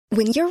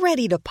When you're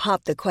ready to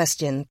pop the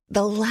question,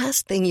 the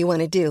last thing you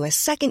want to do is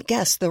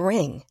second-guess the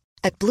ring.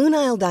 At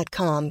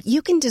BlueNile.com,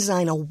 you can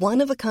design a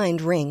one-of-a-kind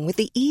ring with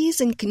the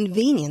ease and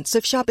convenience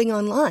of shopping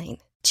online.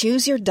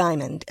 Choose your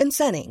diamond and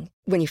setting.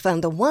 When you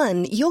find the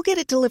one, you'll get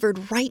it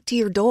delivered right to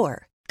your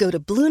door. Go to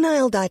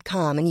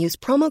BlueNile.com and use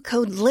promo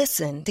code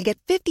LISTEN to get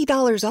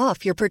 $50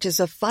 off your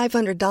purchase of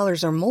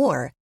 $500 or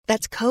more.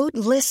 That's code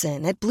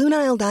LISTEN at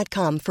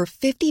BlueNile.com for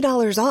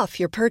 $50 off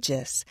your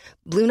purchase.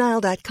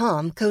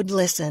 BlueNile.com, code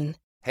LISTEN.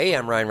 Hey,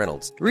 I'm Ryan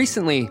Reynolds.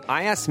 Recently,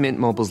 I asked Mint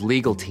Mobile's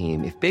legal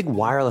team if big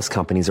wireless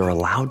companies are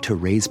allowed to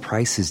raise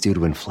prices due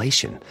to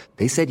inflation.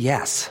 They said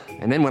yes.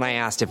 And then when I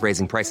asked if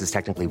raising prices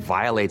technically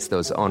violates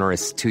those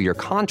onerous two-year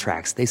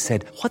contracts, they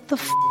said, "What the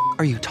f***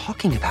 are you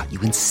talking about,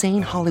 you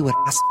insane Hollywood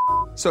ass?"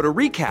 So to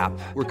recap,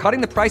 we're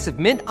cutting the price of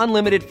Mint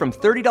Unlimited from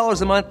 $30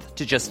 a month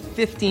to just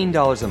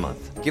 $15 a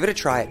month. Give it a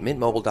try at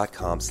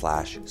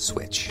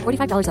mintmobile.com/switch.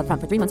 $45 up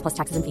front for 3 months plus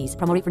taxes and fees.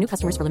 Promo rate for new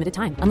customers for limited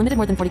time. Unlimited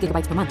more than 40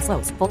 gigabytes per month.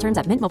 Slows full terms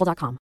at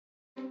mintmobile.com.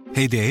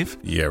 Hey, Dave.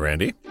 Yeah,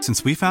 Randy.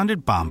 Since we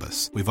founded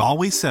Bombas, we've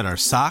always said our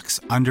socks,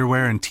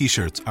 underwear, and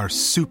T-shirts are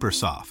super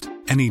soft.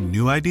 Any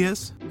new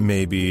ideas?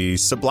 Maybe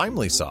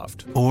sublimely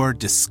soft. Or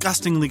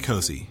disgustingly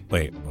cozy.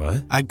 Wait,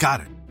 what? I got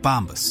it.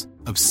 Bombas.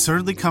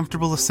 Absurdly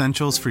comfortable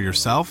essentials for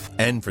yourself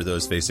and for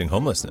those facing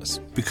homelessness.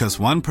 Because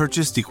one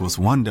purchased equals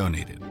one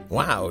donated.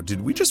 Wow,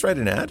 did we just write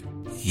an ad?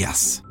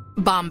 Yes.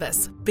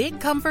 Bombas. Big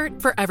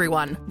comfort for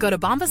everyone. Go to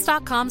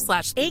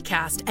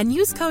bombas.com/ACAST and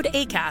use code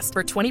ACAST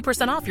for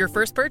 20% off your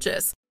first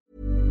purchase.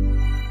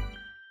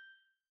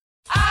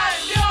 I'm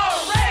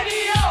your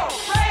radio show.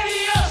 I'm your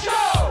radio show.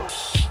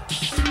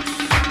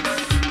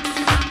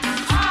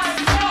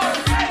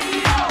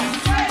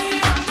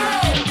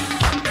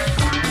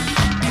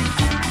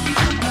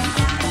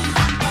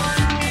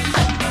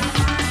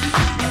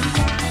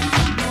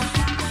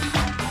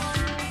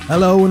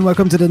 Hello and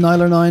welcome to the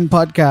Niall or Nine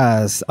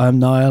podcast. I'm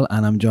Niall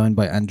and I'm joined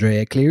by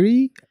Andrea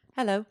Cleary.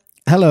 Hello.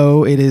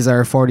 Hello, it is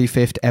our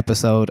 45th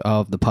episode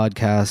of the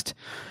podcast.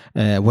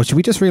 What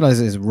we just realised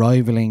is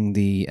rivaling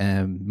the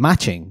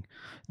matching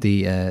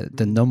the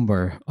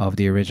number of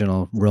the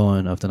original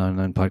run of the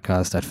 99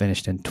 podcast that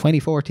finished in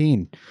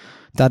 2014.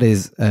 That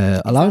is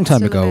a long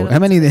time ago. How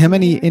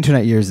many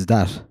internet years is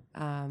that?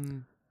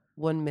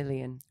 1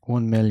 million.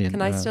 1 million.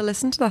 Can I still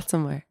listen to that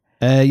somewhere?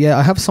 Yeah,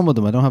 I have some of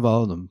them. I don't have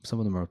all of them. Some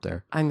of them are up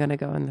there. I'm going to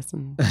go and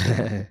listen. I'm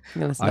going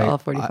to listen to all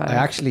 45. I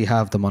actually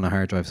have them on a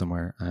hard drive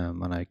somewhere,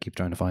 and I keep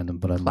trying to find them,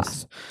 but I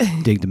must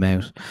dig them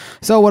out.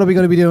 So what are we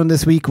going to be doing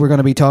this week? We're going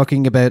to be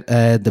talking about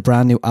the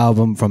brand new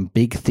album from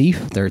Big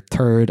Thief, their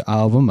third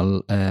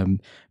album,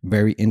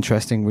 very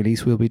interesting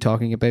release we'll be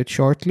talking about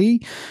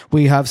shortly.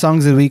 We have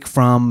songs of the week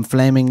from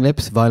Flaming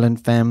Lips,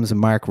 Violent Femmes,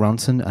 Mark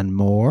Ronson, and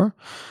more.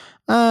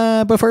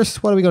 But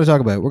first, what are we going to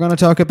talk about? We're going to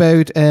talk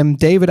about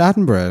David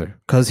Attenborough,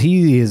 because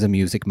he is a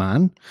music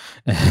man.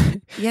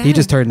 Yeah. He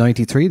just turned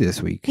 93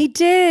 this week. He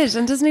did,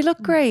 and doesn't he look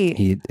great?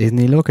 Isn't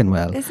he looking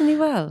well? Isn't he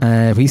well?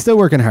 He's still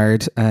working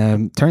hard.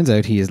 Turns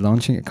out he is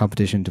launching a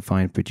competition to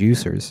find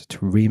producers to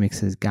remix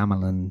his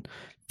gamelan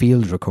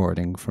field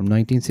recording from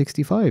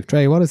 1965.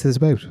 Trey, what is this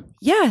about?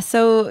 Yeah,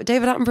 so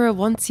David Attenborough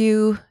wants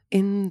you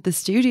in the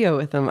studio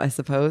with him, I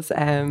suppose.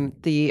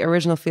 The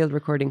original field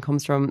recording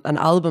comes from an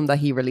album that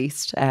he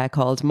released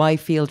called My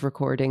Field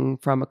Recording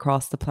from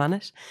Across the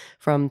Planet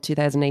from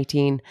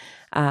 2018.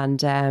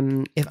 And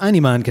if any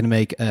man can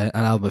make an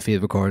album of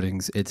field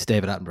recordings, it's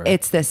David Attenborough.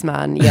 It's this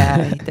man,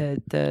 yeah,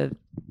 the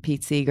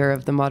Pete Seeger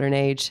of the modern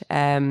age.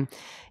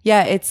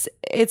 Yeah,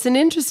 it's an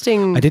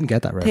interesting. I didn't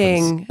get that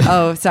thing. reference.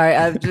 Oh,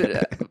 sorry,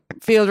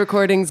 field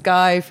recordings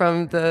guy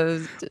from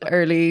the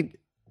early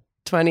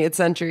 20th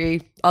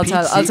century. I'll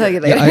tell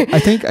you later. Yeah, I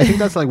think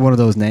that's like one of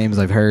those names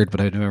I've heard,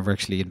 but I've never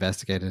actually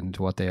investigated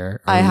into what they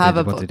are. I have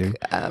a book.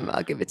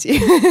 I'll give it to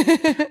you.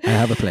 I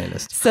have a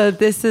playlist. So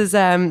this is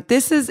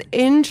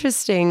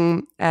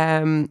interesting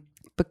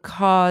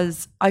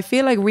because I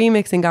feel like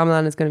remixing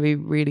gamelan is going to be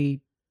really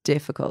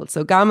difficult.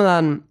 So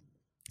gamelan,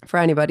 for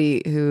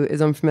anybody who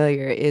is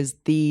unfamiliar, is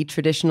the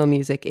traditional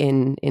music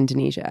in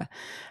Indonesia.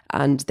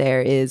 And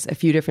there is a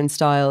few different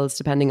styles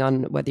depending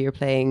on whether you're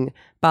playing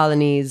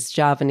Balinese,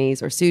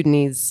 Javanese or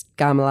Sudanese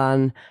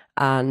gamelan.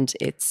 And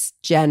it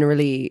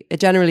generally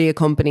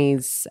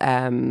accompanies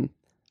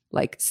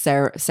like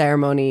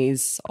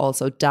ceremonies,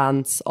 also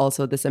dance,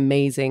 also this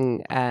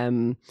amazing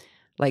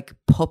like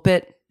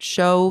puppet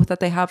show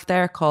that they have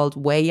there called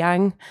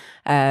Wayang,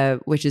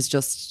 which is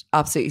just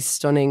absolutely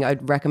stunning.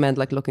 I'd recommend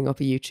like looking up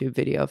a YouTube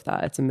video of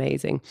that. It's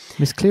amazing.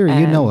 Miss Cleary,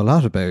 you know a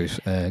lot about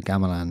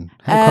gamelan.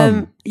 How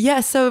come? Yeah,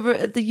 so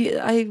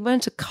I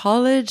went to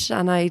college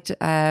and I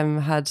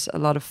had a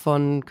lot of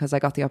fun because I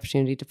got the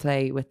opportunity to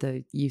play with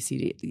the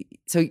UCD.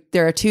 So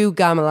there are two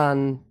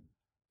gamelan.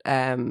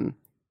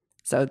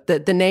 So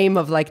the name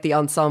of like the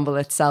ensemble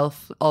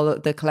itself, all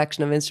the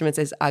collection of instruments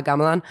is a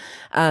gamelan,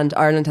 and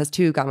Ireland has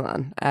two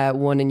gamelan,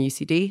 one in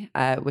UCD,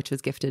 which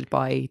was gifted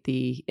by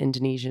the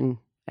Indonesian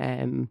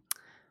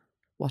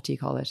what do you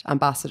call it,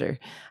 ambassador,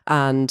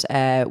 and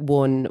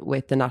one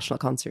with the National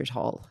Concert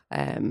Hall.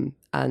 And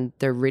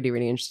they're really,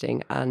 really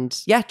interesting.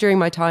 And yeah, during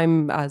my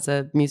time as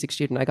a music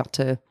student, I got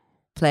to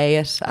play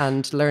it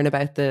and learn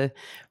about the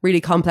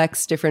really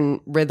complex different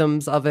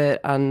rhythms of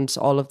it and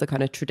all of the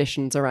kind of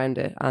traditions around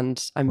it.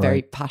 And I'm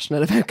very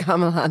passionate about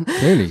gamelan.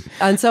 Clearly.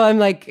 And so I'm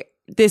like,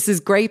 this is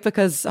great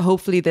because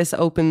hopefully this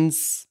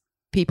opens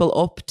people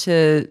up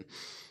to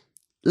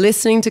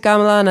listening to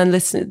gamelan and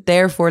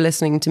therefore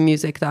listening to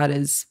music that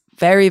is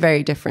very,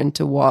 very different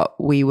to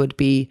what we would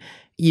be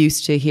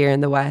used to here in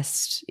the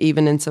West,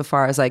 even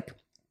insofar as like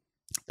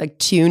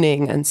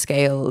tuning and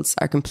scales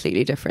are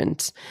completely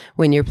different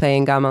when you're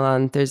playing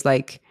gamelan. There's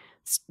like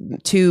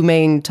two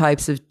main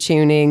types of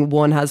tuning.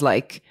 One has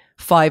like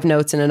 5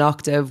 notes in an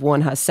octave,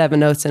 one has 7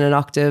 notes in an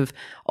octave.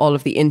 All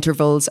of the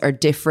intervals are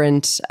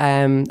different.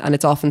 And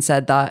it's often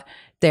said that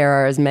there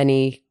are as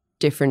many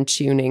different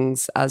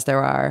tunings as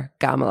there are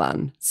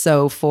gamelan.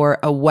 So for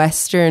a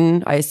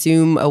Western, I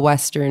assume a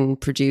Western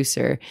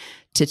producer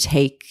to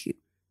take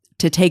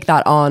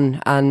that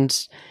on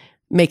and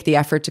make the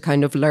effort to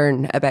kind of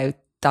learn about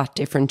that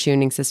different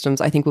tuning systems,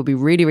 I think will be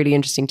really, really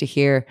interesting to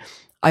hear.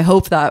 I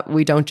hope that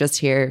we don't just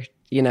hear,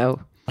 you know,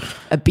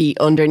 a beat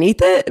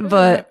underneath it,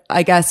 but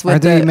I guess with are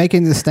they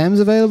making the stems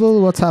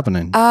available? What's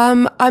happening?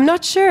 I'm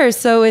not sure.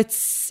 So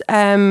it's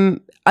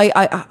I'm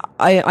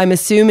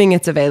assuming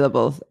it's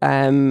available.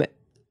 There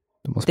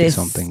must be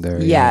something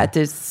there. Yeah,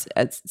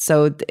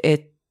 so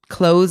it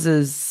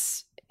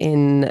closes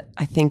in,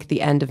 I think,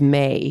 the end of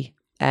May.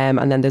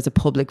 And then there's a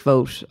public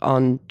vote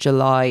on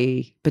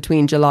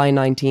between July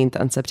 19th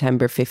and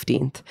September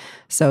 15th.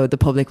 So the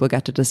public will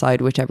get to decide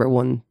whichever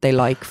one they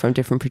like from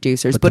different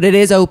producers. But it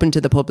is open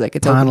to the public.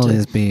 It's panel open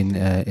has been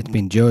it's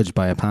been judged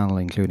by a panel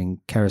including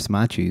Keris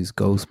Matthews,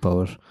 Ghost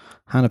Poet,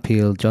 Hannah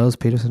Peel, Giles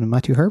Peterson, and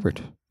Matthew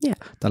Herbert. Yeah,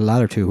 the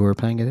latter two who are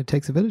playing It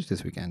Takes a Village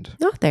this weekend.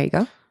 Oh, there you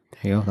go.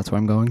 There you go. That's where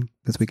I'm going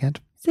this weekend.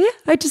 So yeah,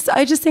 I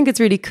just think it's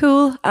really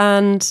cool,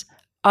 and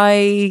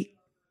I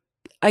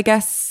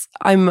guess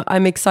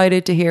I'm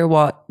excited to hear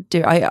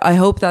I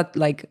hope that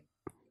like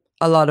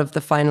a lot of the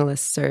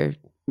finalists are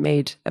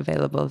made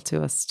available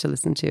to us to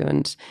listen to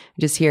and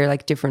just hear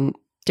like different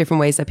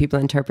ways that people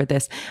interpret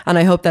this. And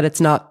I hope that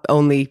it's not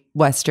only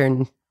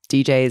Western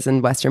DJs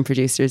and Western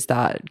producers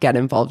that get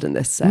involved in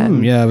this.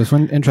 Yeah, it was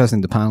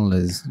interesting. The panel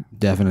is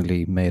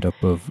definitely made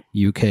up of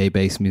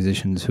UK-based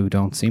musicians who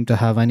don't seem to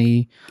have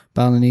any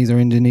Balinese or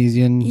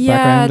Indonesian background.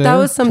 Yeah, that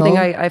was something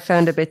I I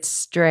found a bit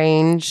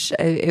strange.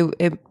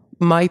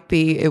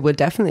 It would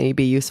definitely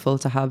be useful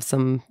to have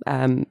some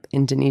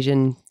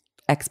Indonesian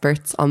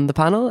experts on the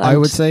panel. I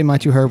would say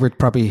Matthew Herbert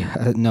probably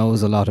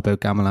knows a lot about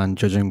gamelan,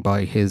 judging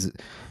by his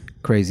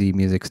crazy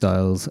music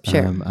styles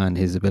and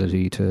his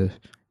ability to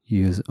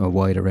use a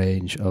wider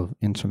range of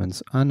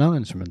instruments and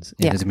non-instruments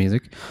in his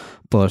music.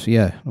 But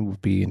yeah, it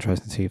would be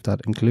interesting to see if that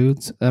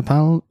includes a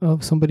panel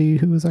of somebody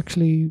who is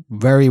actually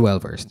very well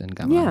versed in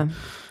gamelan.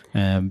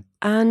 Yeah.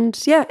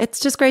 And yeah, it's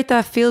just great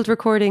that field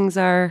recordings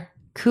are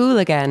cool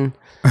again.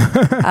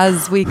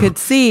 As we could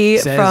see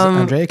says from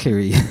Andrea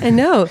Cleary. I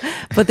know,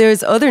 but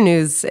there's other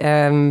news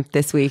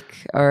this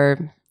week, or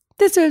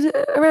this was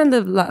around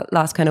the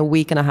last kind of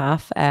week and a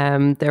half.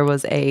 There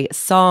was a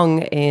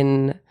song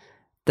in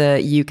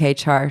the UK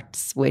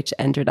charts which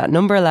entered at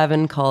number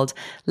 11 called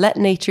Let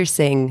Nature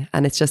Sing,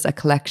 and it's just a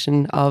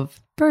collection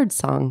of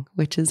birdsong,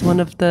 which is one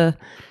of the...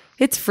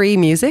 It's free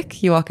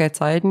music. You walk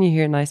outside and you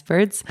hear nice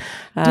birds.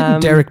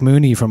 Didn't Derek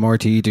Mooney from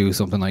RTE do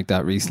something like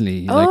that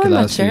recently? Like the I'm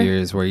not last few sure.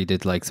 years where he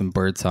did like some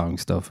birdsong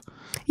stuff.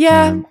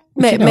 Yeah,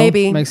 which,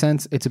 maybe. Makes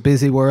sense. It's a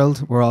busy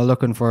world. We're all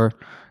looking for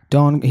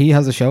Dawn. He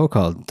has a show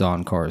called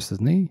Dawn Chorus,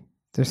 doesn't he?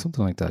 There's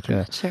something like that,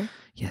 yeah. Sure.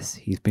 Yes,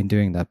 he's been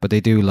doing that. But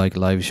they do like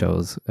live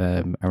shows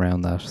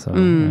around that. So,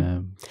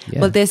 yeah.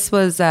 Well, this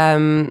was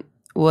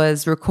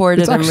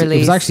recorded and released. It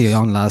was actually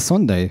on last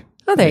Sunday.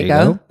 Oh, there you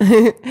go.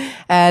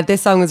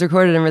 This song was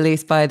recorded and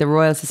released by the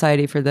Royal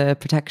Society for the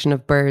Protection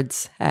of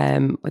Birds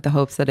with the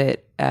hopes that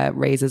it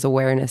raises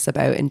awareness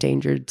about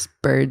endangered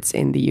birds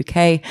in the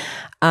UK.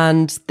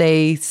 And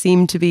they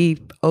seem to be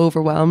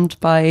overwhelmed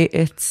by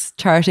its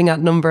charting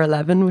at number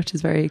 11, which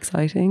is very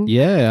exciting.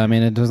 Yeah, I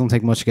mean, it doesn't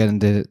take much to get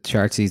into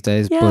charts these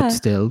days, but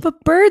still.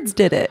 But birds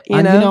did it, you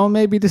and know? you know,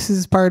 maybe this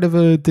is part of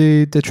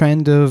the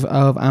trend of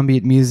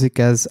ambient music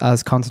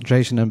as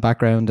concentration and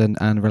background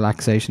and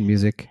relaxation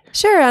music.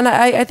 Sure, and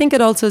I think it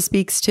also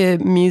speaks to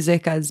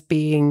music as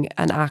being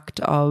an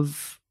act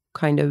of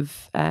kind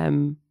of,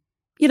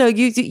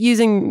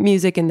 using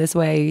music in this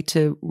way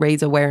to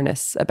raise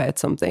awareness about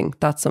something.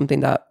 That's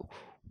something that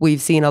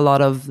we've seen a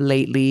lot of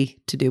lately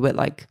to do with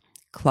like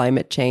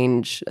climate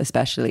change,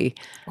 especially.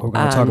 We're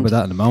going to talk about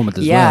that in a moment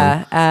as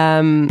well.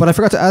 Yeah. But I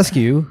forgot to ask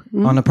you,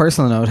 on a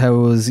personal note, how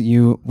was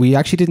you? We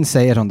actually didn't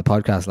say it on the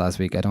podcast last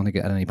week. I don't think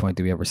at any point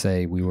did we ever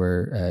say you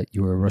were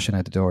rushing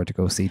out the door to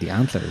go see the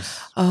Antlers.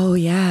 Oh,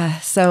 yeah.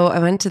 So I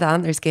went to the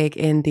Antlers gig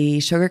in the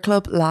Sugar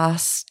Club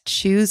last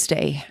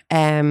Tuesday,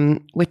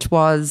 which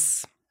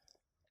was...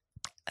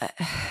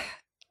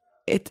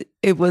 It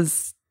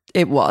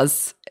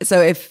was.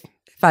 So if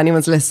if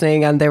anyone's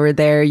listening and they were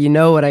there, you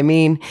know what I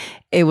mean.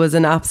 It was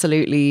an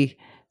absolutely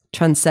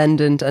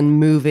transcendent and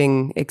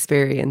moving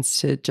experience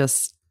to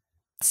just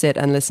sit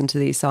and listen to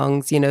these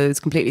songs. You know, it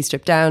was completely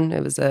stripped down.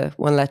 It was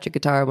one electric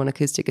guitar, one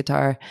acoustic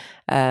guitar,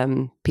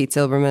 Pete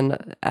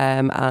Silverman,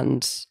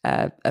 and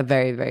a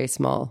very, very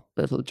small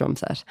little drum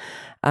set.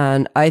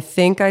 And I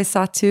think I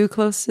sat too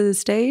close to the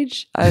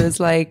stage. I was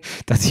like,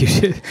 That's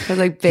usually, I was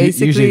like,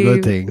 basically, usually a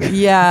good thing.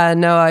 Yeah,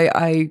 no,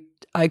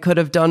 I could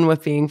have done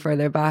with being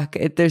further back.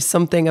 There's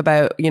something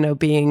about, you know,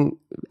 being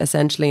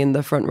essentially in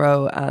the front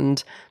row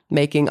and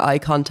making eye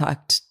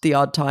contact the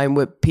odd time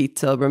with Pete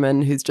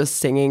Silverman, who's just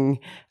singing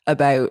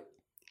about,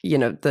 you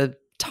know, the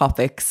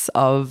topics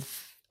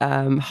of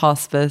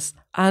hospice.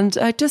 And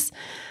I just,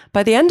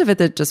 by the end of it,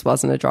 there just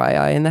wasn't a dry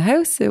eye in the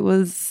house. It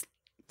was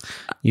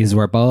Yous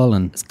were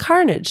balling. It's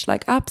carnage,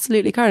 like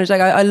absolutely carnage.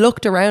 Like I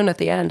looked around at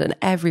the end and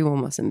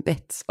everyone was in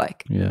bits.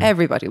 Like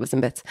everybody was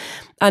in bits.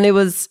 And it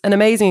was an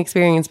amazing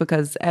experience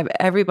because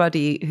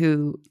everybody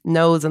who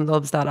knows and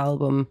loves that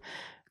album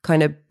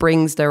kind of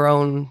brings their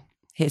own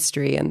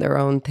history and their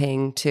own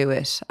thing to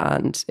it.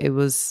 And it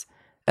was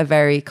a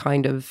very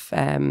kind of...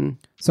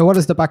 So what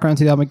is the background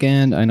to the album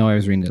again? I know I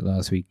was reading it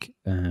last week.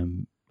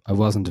 I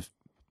wasn't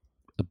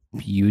a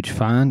huge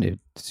fan.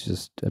 It's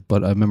just,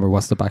 but I remember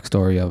what's the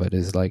backstory of it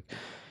is like.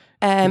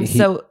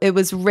 So it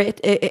was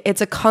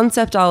it's a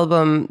concept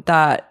album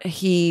that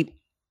he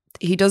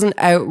doesn't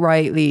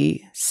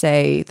outrightly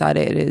say that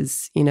it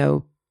is, you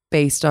know,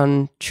 based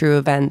on true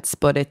events,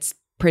 but it's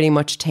pretty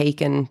much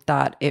taken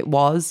that it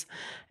was.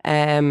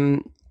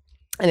 And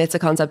it's a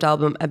concept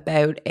album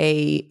about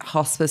a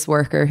hospice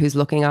worker who's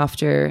looking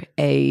after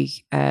a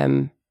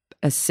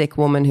sick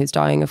woman who's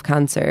dying of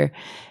cancer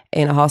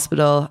in a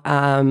hospital,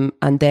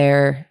 and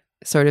their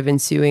sort of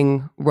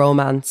ensuing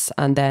romance.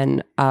 And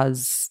then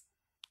as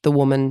the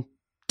woman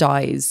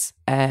dies,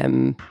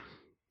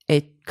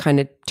 it kind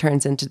of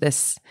turns into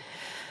this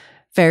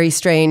very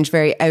strange,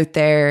 very out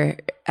there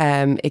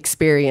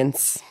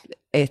experience.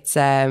 It's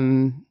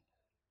then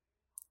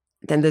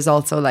there's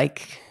also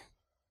like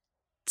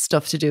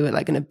stuff to do with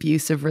like an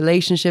abusive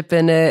relationship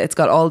in it. It's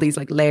got all these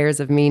like layers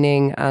of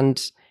meaning,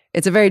 and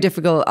it's a very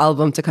difficult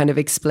album to kind of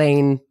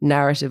explain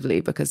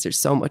narratively because there's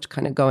so much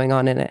kind of going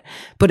on in it.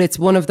 But it's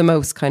one of the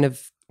most kind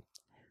of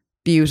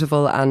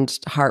beautiful and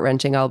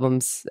heart-wrenching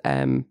albums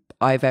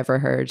I've ever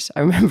heard. I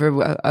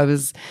remember I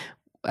was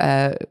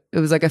it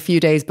was like a few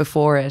days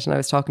before it, and I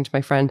was talking to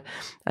my friend,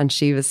 and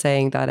she was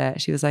saying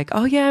that she was like,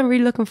 "Oh yeah, I'm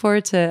really looking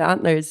forward to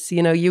Antlers.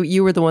 You know,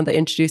 you were the one that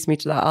introduced me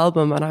to that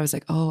album." And I was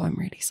like, "Oh, I'm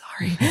really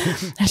sorry."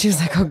 And she was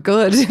like, "Oh,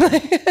 good."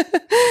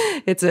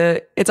 It's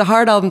a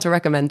hard album to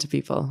recommend to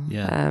people.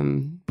 Yeah,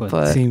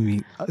 but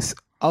it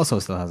also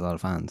still has a lot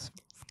of fans.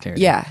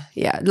 Clearly.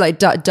 Yeah, like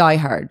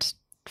die-hard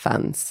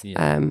fans.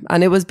 Yeah.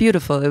 And it was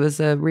beautiful. It was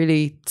a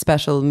really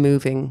special,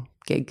 moving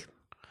gig.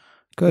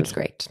 Good. It was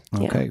great.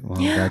 Okay, well,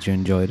 I'm glad you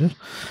enjoyed it.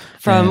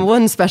 From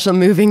one special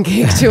moving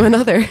gig to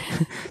another.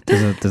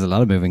 There's a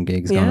lot of moving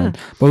gigs going on.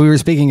 But we were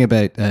speaking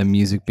about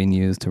music being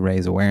used to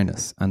raise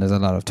awareness, and there's a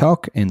lot of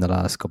talk in the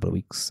last couple of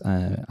weeks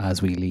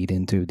as we lead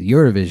into the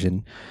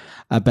Eurovision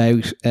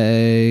about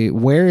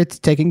where it's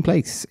taking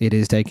place. It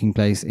is taking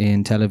place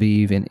in Tel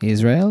Aviv in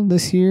Israel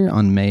this year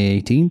on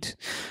May 18th.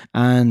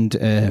 And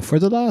for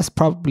the last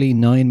probably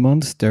 9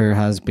 months, there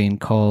has been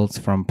calls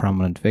from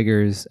prominent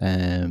figures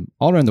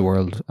all around the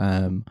world.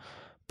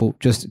 But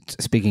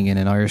just speaking in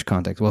an Irish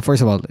context, well,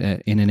 first of all,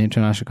 in an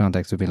international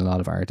context, there have been a lot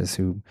of artists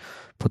who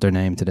put their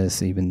name to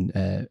this, even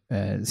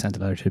sent a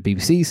letter to the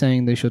BBC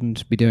saying they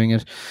shouldn't be doing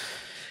it.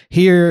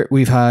 Here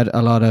we've had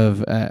a lot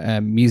of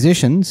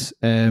musicians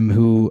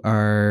who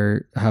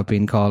have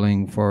been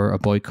calling for a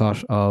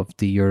boycott of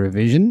the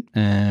Eurovision.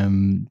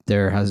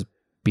 There has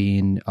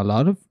been a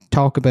lot of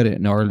talk about it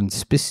in Ireland,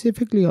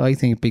 specifically, I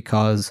think,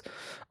 because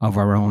of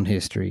our own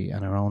history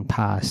and our own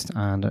past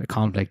and a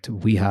conflict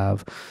we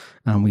have,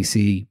 and we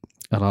see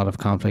a lot of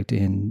conflict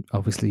in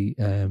obviously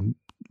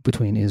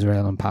between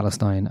Israel and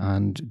Palestine,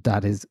 and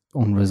that is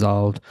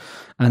unresolved,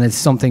 and it's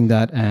something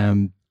that.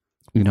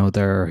 You know,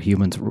 there are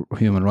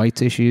human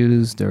rights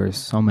issues. There's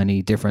so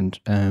many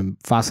different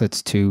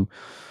facets to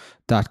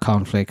that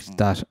conflict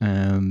that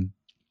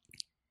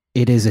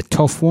it is a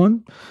tough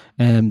one.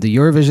 The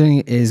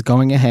Eurovision is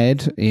going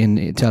ahead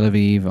in Tel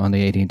Aviv on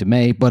the 18th of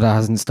May, but it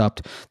hasn't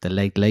stopped. The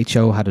Late Late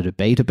Show had a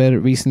debate about it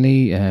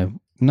recently.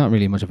 Not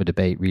really much of a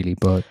debate, really,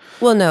 but...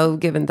 Well, no,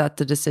 given that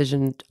the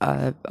decision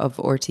of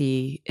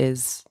RTE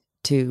is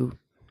to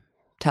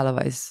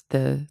televise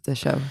the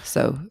show.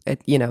 So,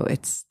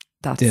 it's...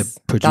 The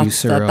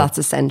producer that's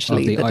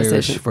essentially of the Irish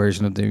decision.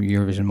 version of the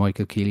Eurovision,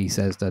 Michael Keeley,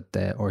 says that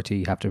the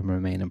RTE have to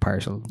remain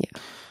impartial.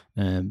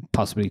 Yeah,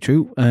 possibly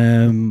true.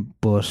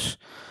 But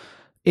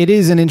it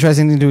is an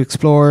interesting thing to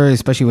explore,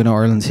 especially with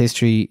Ireland's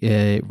history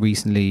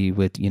recently,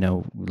 with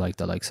like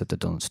the likes of the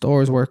Dunnes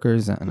Stores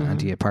workers and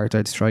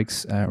anti-apartheid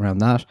strikes around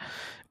that.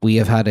 We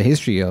have had a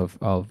history of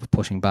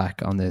pushing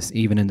back on this,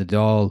 even in the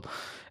Dáil.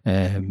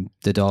 The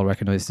Dáil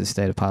recognised the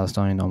state of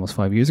Palestine almost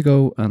 5 years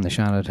ago, and the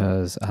Seanad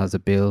has a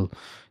bill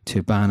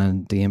to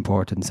ban the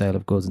import and sale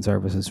of goods and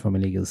services from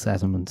illegal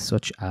settlements,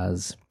 such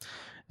as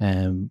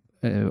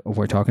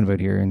we're talking about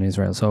here in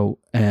Israel. So,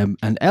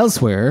 and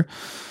elsewhere,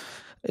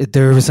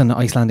 there was an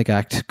Icelandic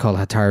act called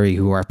Hatari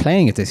who are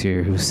playing it this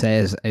year, who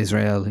says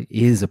Israel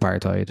is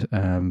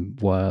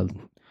apartheid, while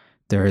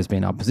there has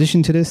been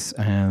opposition to this.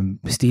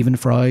 Stephen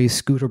Fry,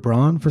 Scooter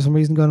Braun, for some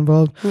reason, got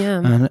involved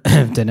and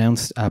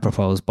denounced a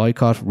proposed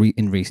boycott.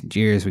 In recent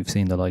years, we've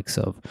seen the likes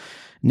of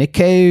Nick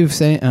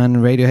Cave and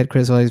Radiohead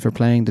criticised for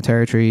playing the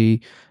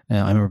territory. I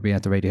remember being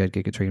at the Radiohead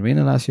gig at Tree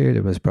Arena last year.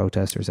 There was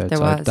protesters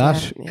outside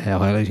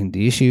highlighting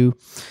the issue.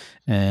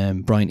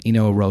 Brian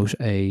Eno wrote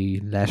a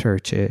letter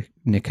to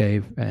Nick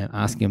Cave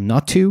asking him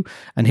not to,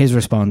 and his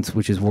response,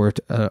 which is worth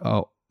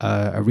a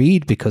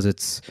read because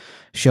it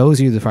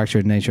shows you the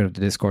fractured nature of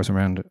the discourse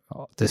around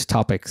this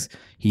topics.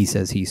 He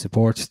says he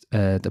supports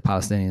the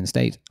Palestinian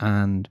state,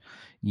 and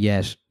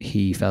yet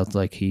he felt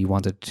like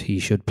he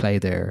should play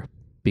there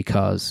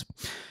because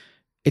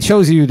it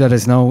shows you that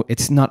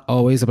it's not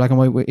always a black and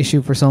white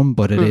issue for some,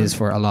 but it is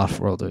for a lot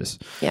for others.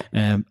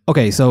 Yeah.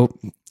 Okay, so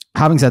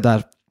having said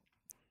that,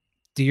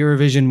 the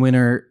Eurovision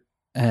winner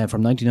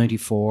from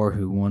 1994,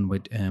 who won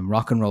with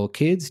Rock and Roll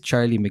Kids,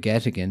 Charlie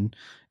McGettigan,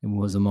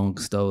 was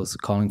amongst those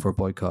calling for a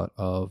boycott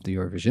of the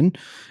Eurovision.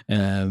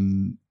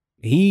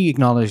 He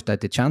acknowledged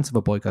that the chance of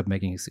a boycott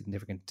making a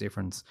significant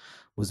difference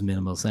was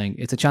minimal, saying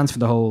it's a chance for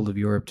the whole of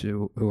Europe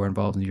who are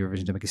involved in the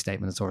Eurovision to make a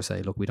statement and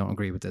say, look, we don't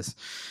agree with this.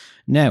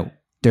 Now,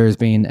 there's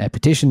been a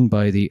petition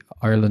by the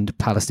Ireland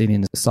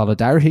Palestinian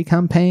Solidarity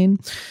Campaign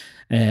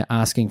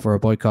asking for a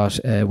boycott.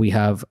 We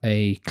have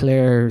a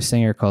Clare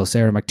singer called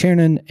Sarah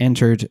McTiernan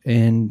entered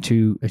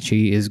into.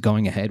 She is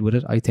going ahead with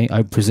it,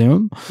 I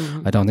presume.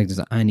 I don't think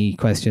there's any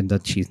question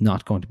that she's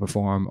not going to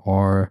perform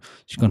or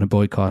she's going to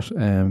boycott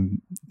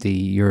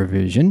the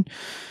Eurovision.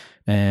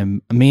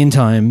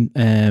 Meantime,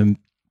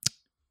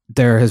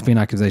 there has been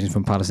accusations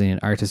from Palestinian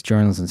artists,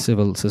 journalists and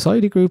civil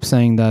society groups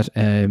saying that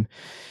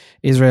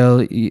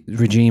Israel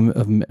regime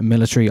of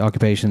military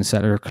occupation,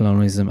 settler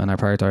colonialism and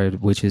apartheid,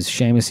 which is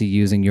shamelessly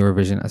using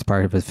Eurovision as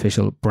part of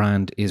official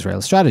brand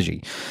Israel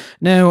strategy.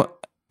 Now,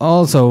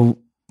 also,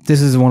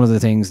 this is one of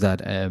the things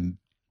that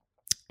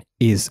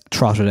is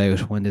trotted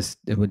out when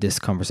this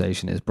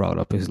conversation is brought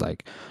up, is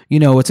like,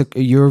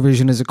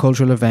 Eurovision is a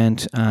cultural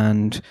event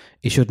and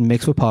it shouldn't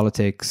mix with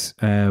politics.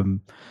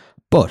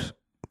 But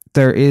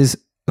there is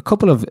a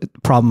couple of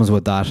problems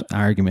with that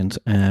argument.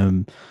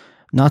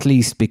 Not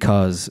least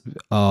because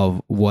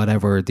of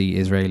whatever the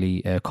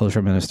Israeli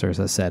culture ministers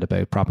has said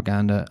about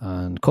propaganda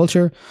and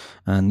culture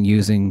and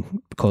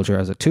using culture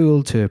as a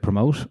tool to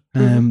promote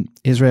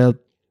Israel,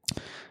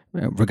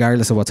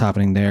 regardless of what's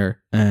happening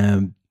there.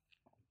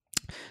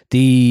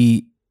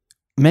 The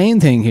main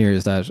thing here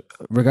is that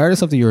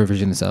regardless of the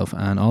Eurovision itself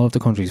and all of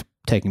the countries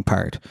taking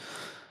part,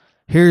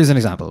 here's an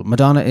example.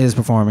 Madonna is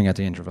performing at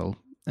the interval.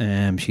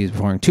 She's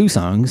performing 2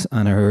 songs,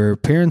 and her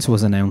appearance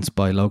was announced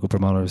by local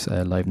promoters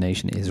Live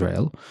Nation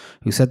Israel,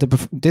 who said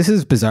this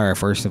is bizarre.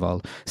 First of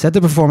all, said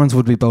the performance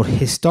would be both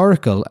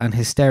historical and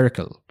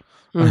hysterical.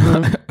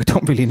 I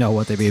don't really know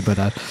what they mean by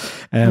that.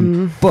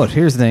 But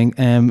here's the thing: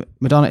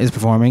 Madonna is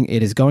performing.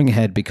 It is going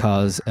ahead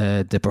because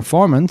the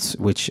performance,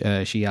 which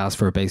she asked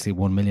for basically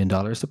 $1 million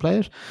to play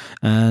it,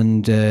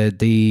 and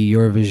the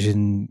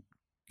Eurovision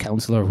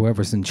council or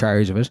whoever's in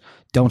charge of it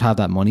don't have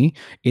that money.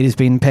 It is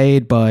being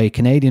paid by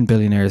Canadian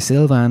billionaire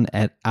Sylvan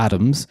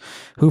Adams,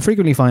 who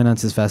frequently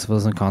finances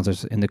festivals and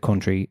concerts in the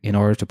country in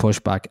order to push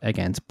back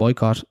against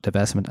boycott,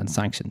 divestment and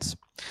sanctions.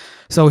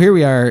 So here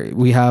we are.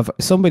 We have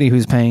somebody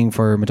who's paying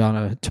for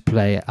Madonna to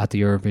play at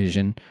the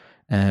Eurovision,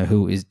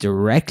 who is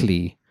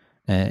directly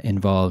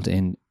involved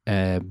in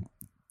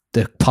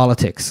the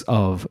politics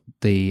of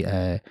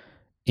the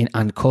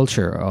and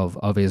culture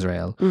of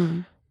Israel.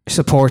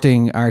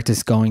 Supporting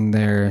artists going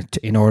there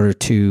in order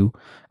to,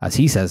 as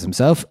he says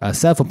himself, a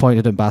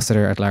self-appointed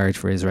ambassador at large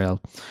for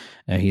Israel.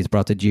 He's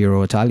brought the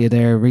Giro Italia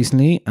there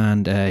recently,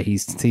 and he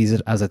sees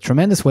it as a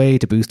tremendous way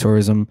to boost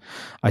tourism.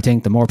 I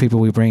think the more people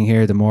we bring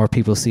here, the more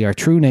people see our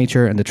true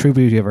nature and the true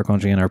beauty of our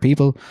country and our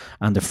people,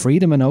 and the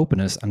freedom and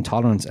openness and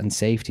tolerance and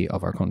safety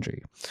of our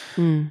country.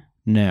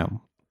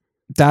 Now,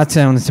 that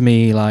sounds to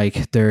me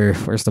like they're,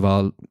 first of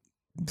all,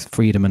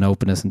 freedom and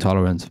openness and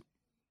tolerance.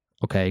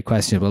 Okay,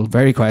 questionable,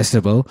 very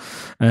questionable.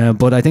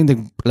 But I think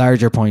the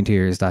larger point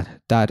here is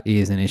that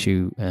is an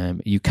issue.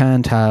 You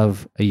can't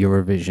have a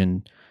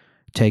Eurovision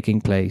taking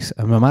place,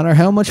 and no matter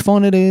how much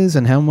fun it is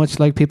and how much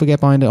people get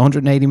behind it,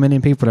 180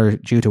 million people are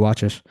due to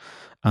watch it,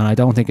 and I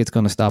don't think it's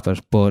going to stop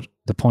it. But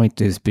the point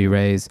is be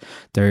raised.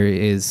 There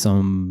is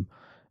some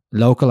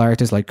local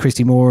artists like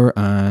Christy Moore,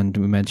 and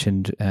we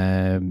mentioned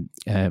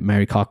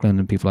Mary Coughlin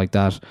and people like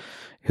that,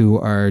 who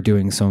are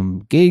doing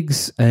some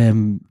gigs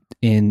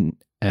in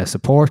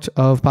support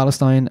of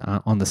Palestine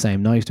on the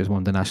same night. There's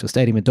one at the National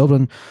Stadium in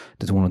Dublin,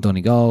 there's one in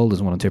Donegal,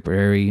 there's one in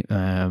Tipperary.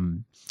 I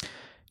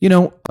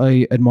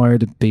admire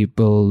the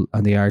people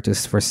and the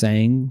artists for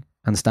saying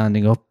and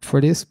standing up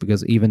for this,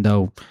 because even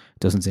though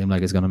doesn't seem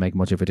like it's going to make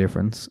much of a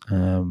difference.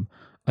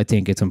 I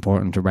think it's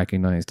important to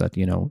recognize that,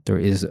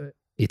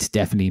 it's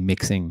definitely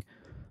mixing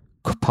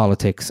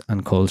politics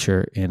and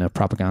culture in a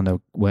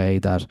propaganda way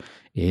that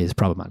is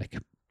problematic.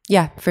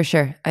 Yeah, for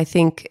sure. I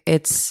think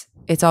it's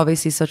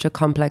obviously such a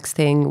complex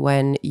thing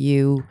when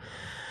you're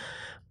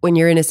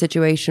in a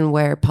situation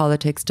where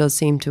politics does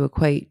seem to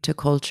equate to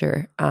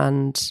culture,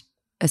 and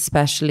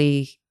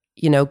especially,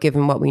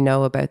 given what we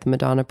know about the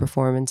Madonna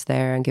performance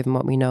there, and given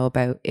what we know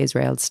about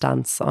Israel's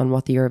stance on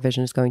what the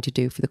Eurovision is going to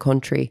do for the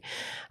country.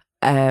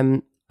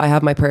 I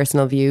have my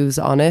personal views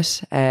on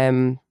it.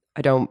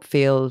 I don't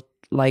feel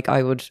like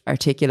I would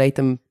articulate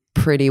them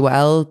pretty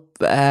well,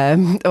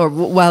 or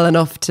well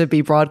enough to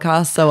be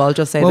broadcast. So I'll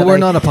just say we're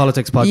not a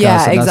politics podcast.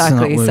 Yeah, and that's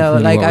exactly. not So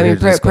really what we're here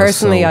to discuss,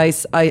 personally,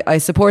 so. I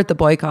support the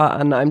boycott,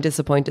 and I'm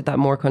disappointed that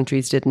more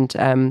countries didn't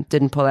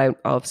pull out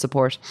of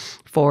support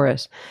for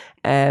it.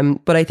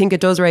 But I think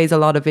it does raise a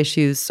lot of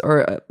issues,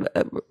 or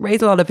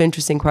raise a lot of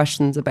interesting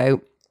questions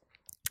about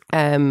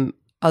a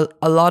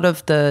lot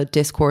of the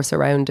discourse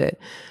around it.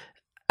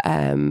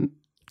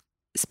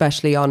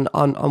 Especially on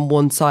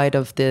one side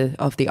of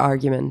the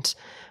argument,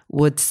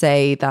 would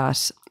say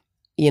that,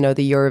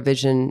 the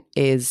Eurovision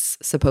is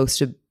supposed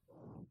to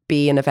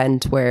be an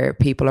event where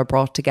people are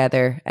brought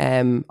together.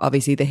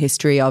 Obviously, the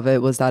history of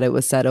it was that it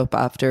was set up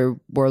after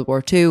World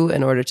War II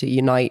in order to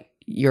unite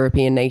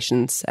European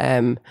nations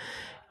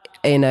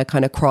in a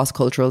kind of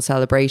cross-cultural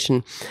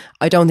celebration.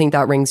 I don't think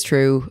that rings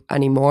true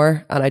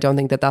anymore, and I don't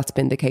think that that's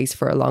been the case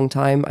for a long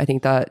time. I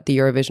think that the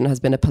Eurovision has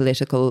been a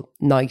political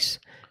night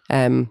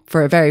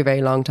for a very,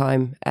 very long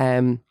time,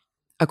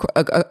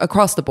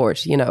 across the board,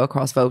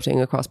 across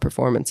voting, across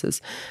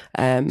performances.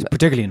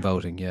 Particularly in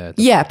voting,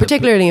 yeah.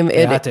 Particularly in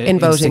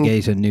voting.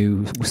 Instigate a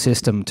new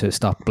system to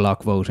stop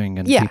block voting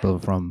and people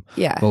from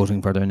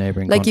voting for their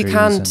neighbouring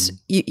countries.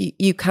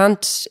 You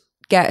can't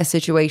get a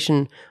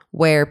situation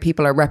where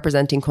people are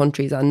representing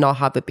countries and not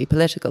have it be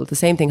political. The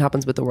same thing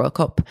happens with the World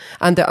Cup.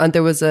 And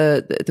there was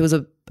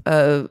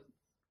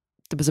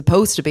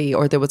supposed to be,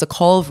 or there was a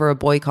call for a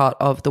boycott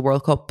of the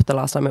World Cup the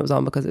last time it was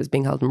on because it was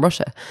being held in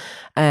Russia.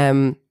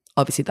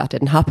 Obviously that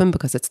didn't happen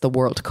because it's the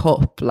World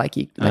Cup.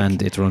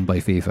 And it's run by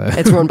FIFA.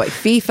 It's run by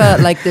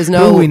FIFA. There's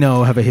no... Who we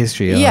know have a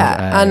history of...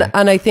 Yeah,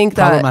 and I think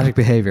that... problematic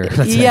behaviour.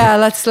 Let's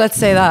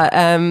say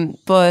that.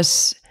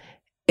 But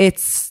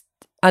it's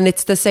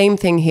the same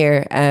thing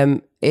here.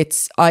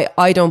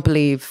 I don't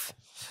believe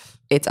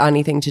it's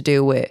anything to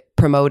do with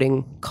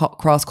promoting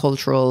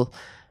cross-cultural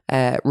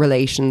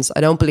relations.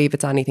 I don't believe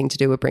it's anything to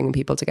do with bringing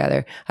people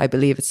together. I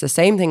believe it's the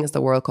same thing as the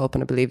World Cup,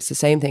 and I believe it's the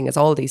same thing as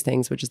all these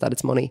things, which is that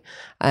it's money.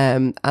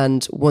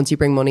 And once you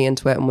bring money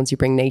into it, and once you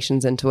bring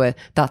nations into it,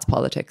 that's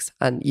politics,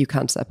 and you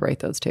can't separate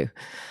those two.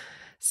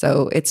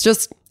 So it's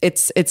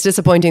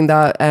disappointing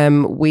that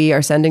we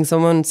are sending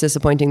someone. It's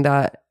disappointing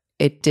that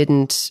it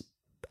didn't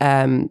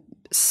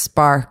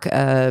spark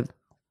a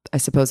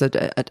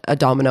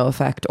domino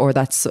effect, or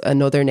that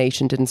another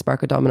nation didn't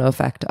spark a domino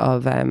effect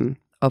of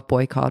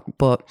boycott.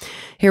 But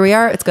here we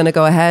are. It's going to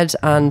go ahead,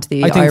 and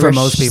the Irish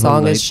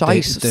song is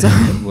shite.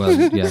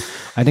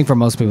 I think for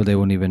most people they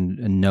wouldn't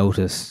even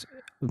notice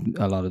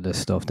a lot of this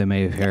stuff. They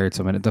may have heard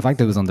some of it. The fact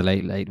that it was on the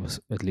late was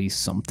at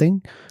least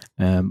something.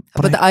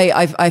 But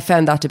I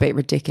found that debate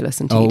ridiculous.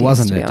 It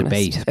wasn't a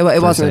debate.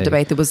 It wasn't a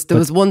debate. There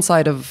was one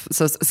side of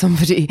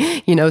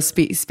somebody,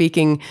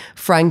 speaking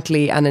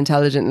frankly and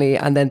intelligently,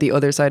 and then the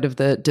other side of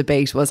the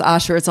debate was,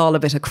 sure, it's all a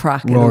bit of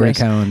crack. Rory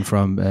Cowan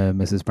from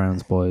Mrs.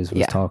 Brown's Boys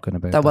was talking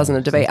about that. Wasn't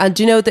a debate. And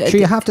do you know that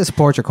you have to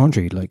support your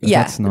country?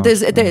 That's not,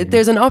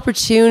 there's an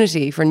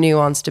opportunity for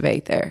nuanced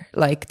debate there.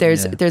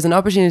 There's an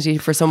opportunity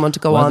for someone to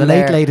go on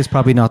there. Late is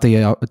probably not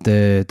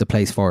the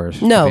place for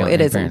it. No,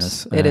 it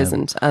isn't. It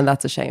isn't, and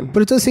that's a shame.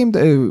 But it does seem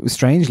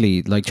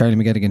strangely like Charlie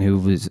McGettigan, who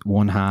was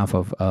one half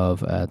of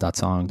that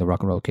song, the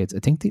Rock and Roll Kids. I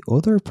think the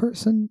other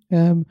person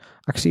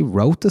actually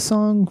wrote the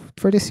song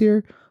for this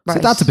year. Right. So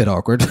that's a bit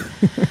awkward.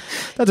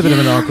 That's a bit of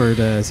an awkward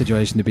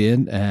situation to be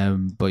in.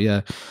 But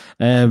yeah,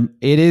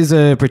 it is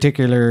a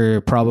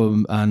particular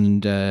problem,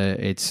 and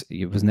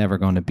it was never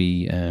going to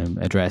be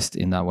addressed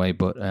in that way.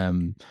 But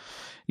I'm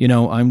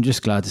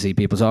just glad to see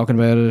people talking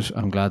about it.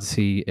 I'm glad to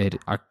see it.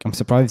 I'm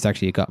surprised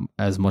actually it got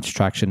as much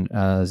traction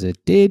as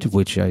it did,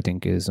 which I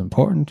think is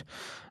important.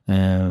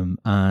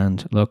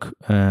 And look,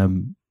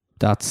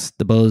 that's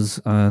the buzz,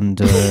 and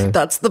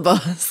that's the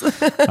buzz.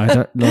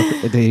 Look,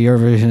 the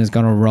Eurovision is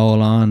going to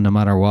roll on no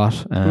matter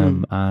what.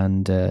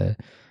 And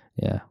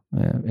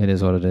it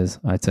is what it is.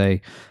 I'd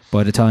say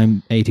by the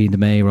time 18th of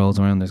May rolls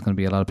around, there's going to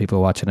be a lot of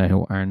people watching it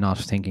who are not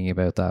thinking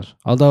about that.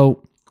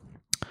 Although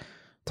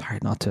it's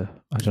hard not to.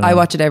 I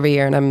watch it every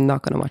year, and I'm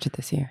not going to watch it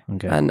this year.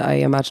 Okay. And I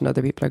imagine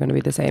other people are going to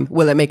be the same.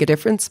 Will it make a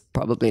difference?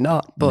 Probably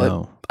not. But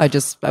no.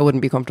 I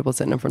wouldn't be comfortable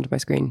sitting in front of my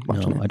screen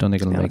watching it. I don't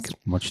think it'll make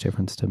much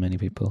difference to many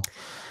people.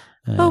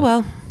 Oh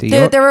well,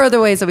 there are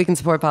other ways that we can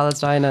support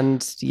Palestine,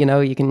 and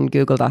you can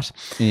Google that.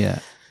 Yeah,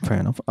 fair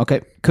enough.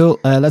 Okay, cool.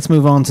 Let's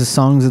move on to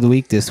songs of the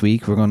week this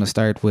week. We're going to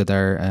start with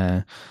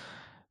our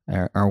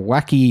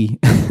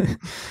wacky,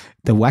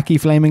 the wacky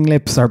Flaming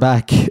Lips are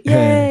back.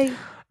 Yay!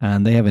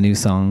 and they have a new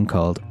song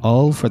called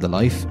All for the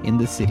Life in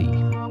the City.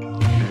 And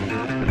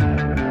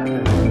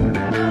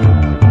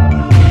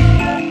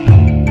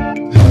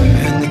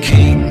the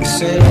king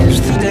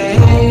saves the day.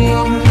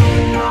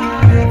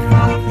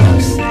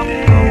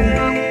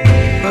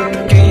 But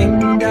the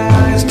king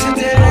dies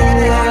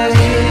today.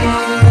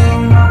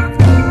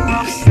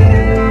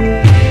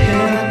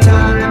 In a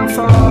time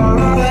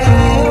far away.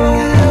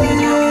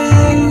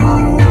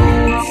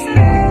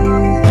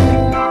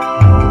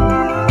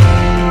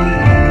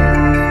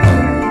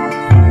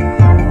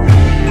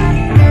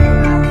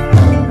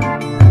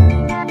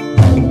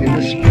 In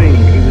the spring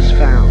he was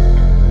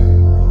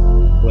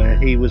found, where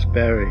he was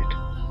buried.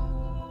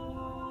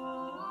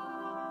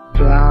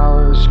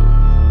 Flowers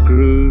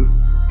grew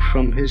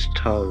from his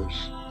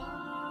toes.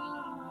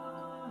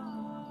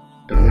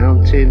 The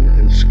mountain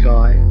and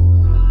sky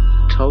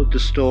told the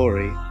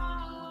story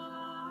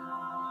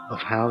of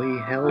how he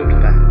held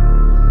back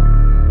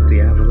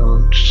the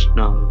avalanche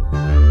snow.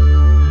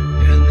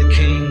 And the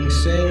king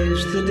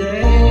saves the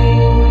day.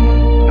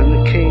 And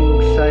the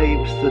king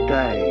saves the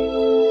day.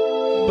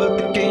 But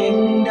the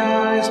king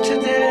dies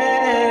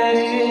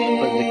today.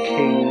 But the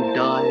king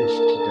dies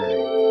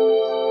today.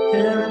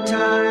 In a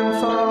time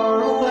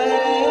far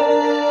away.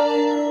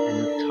 In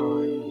a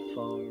time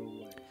far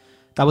away.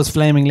 That was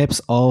Flaming Lips,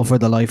 All for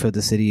the Life of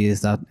the City.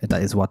 That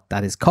is what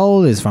that is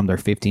called, is from their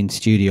 15th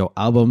studio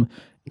album,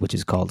 which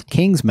is called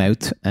King's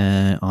Mouth,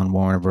 on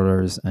Warner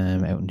Brothers,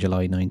 out on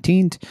July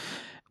 19th.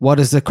 What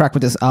is the crack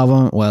with this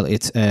album? Well,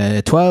 it's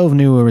 12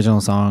 new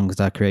original songs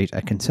that create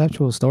a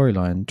conceptual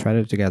storyline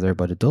threaded together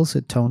by the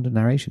dulcet toned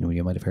narration, who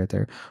you might have heard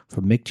there,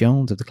 from Mick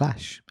Jones of The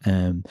Clash.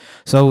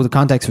 So the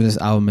context for this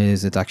album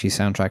is it's actually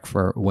soundtrack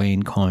for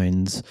Wayne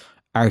Coyne's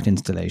art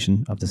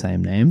installation of the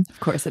same name.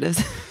 Of course it is.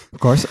 Of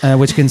course,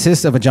 which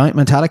consists of a giant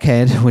metallic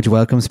head which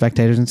welcomes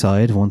spectators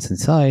inside. Once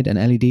inside, an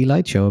LED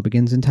light show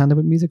begins in tandem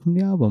with music from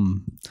the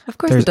album. Of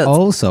course There's it does.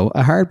 also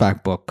a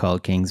hardback book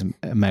called King's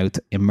Mouth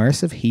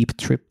Immersive Heap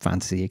Trip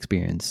Fantasy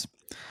Experience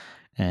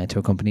to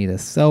accompany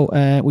this. So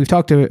we've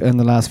talked in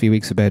the last few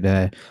weeks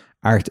about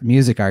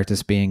music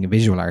artists being a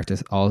visual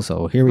artist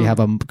also. Here we have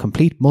a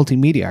complete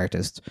multimedia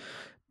artist.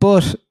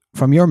 But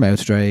from your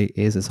mouth, Dre,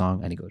 is the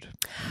song any good?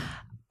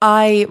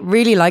 I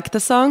really like the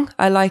song.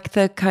 I like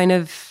the kind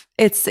of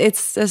it's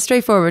a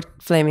straightforward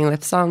Flaming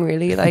Lips song,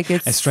 really. Like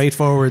it's a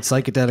straightforward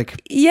psychedelic.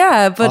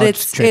 Yeah, but odd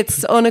it's trip.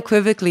 it's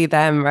unequivocally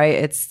them, right?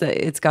 It's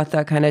got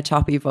that kind of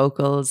choppy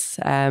vocals.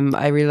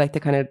 I really like the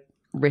kind of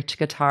rich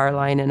guitar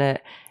line in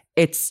it.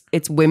 It's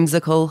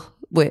whimsical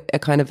with a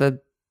kind of a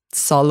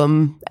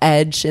solemn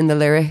edge in the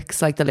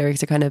lyrics. Like the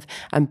lyrics are kind of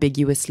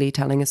ambiguously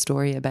telling a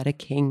story about a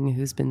king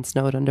who's been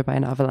snowed under by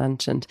an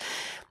avalanche, and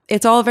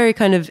it's all very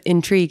kind of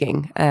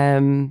intriguing.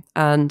 And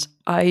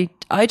I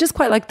just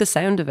quite like the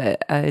sound of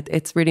it.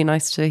 It's really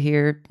nice to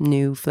hear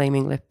new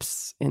Flaming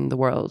Lips in the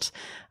world.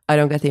 I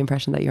don't get the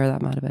impression that you're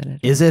that mad about it.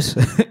 Is it?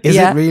 Is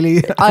it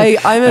really?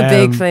 I'm a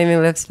big Flaming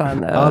Lips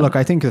fan, though. Oh, look,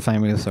 I think the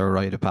Flaming Lips are a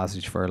rite of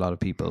passage for a lot of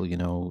people, you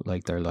know,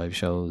 like their live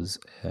shows.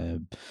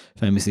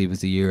 Famously, it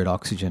was the year at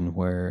Oxygen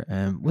where,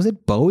 was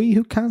it Bowie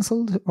who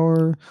cancelled,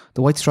 or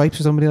the White Stripes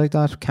or somebody like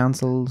that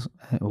cancelled?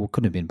 It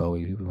couldn't have been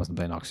Bowie who wasn't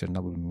playing Oxygen.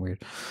 That would have been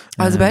weird.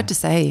 I was about to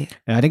say.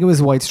 I think it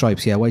was White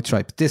Stripes. Yeah, White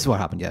Stripes. This is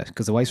what happened, yeah,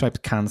 because the White Stripes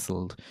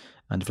cancelled.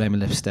 And the Flaming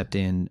Lips stepped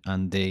in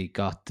and they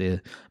got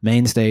the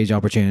main stage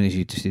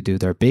opportunity to do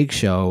their big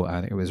show.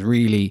 And it was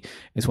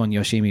it's when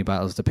Yoshimi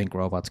Battles the Pink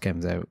Robots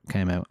came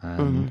out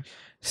and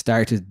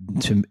started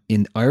to,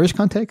 in Irish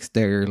context,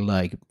 their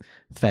like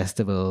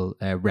festival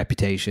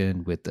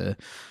reputation with the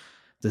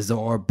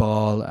Zorb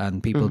ball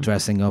and people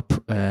dressing up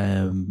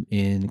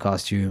in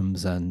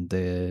costumes and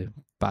the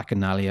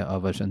bacchanalia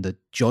of it and the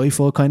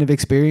joyful kind of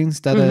experience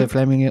that a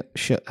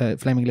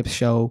Flaming Lips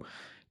show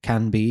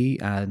can be,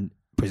 and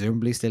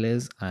presumably still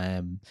is.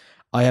 I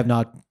have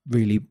not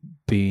really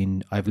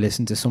been. I've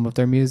listened to some of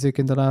their music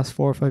in the last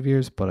 4 or 5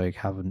 years, but I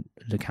can't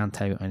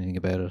tell you anything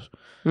about it.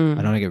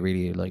 I don't think it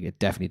really it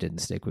definitely didn't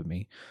stick with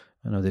me.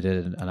 I know they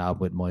did an album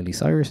with Miley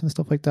Cyrus and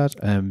stuff like that.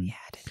 Yeah,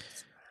 it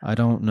is. I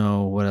don't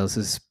know what else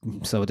is.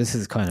 So this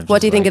is kind of.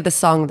 What do you think of the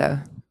song, though?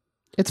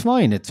 It's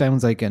fine. It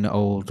sounds like an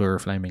older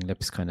Flaming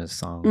Lips kind of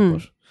song,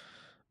 but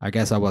I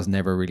guess I was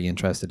never really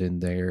interested in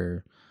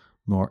their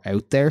more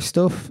out there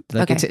stuff.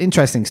 It's an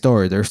interesting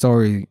story. Their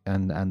story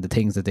and the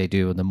things that they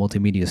do and the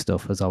multimedia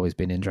stuff has always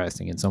been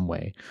interesting in some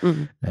way.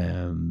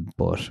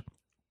 But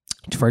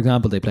for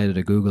example, they played at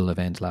a Google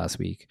event last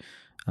week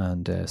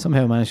and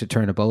somehow managed to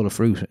turn a bowl of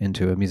fruit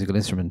into a musical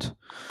instrument.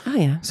 Oh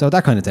yeah. So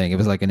that kind of thing. It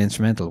was like an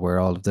instrumental where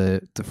all of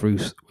the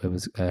fruit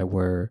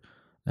were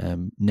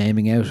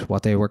naming out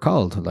what they were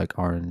called, like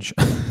orange,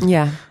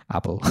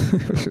 apple.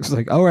 It was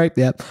like, all right,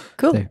 yeah,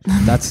 cool.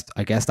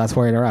 I guess that's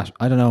where they're at.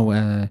 I don't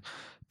know.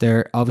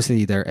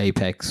 Their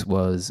apex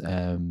was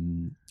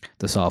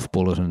the Soft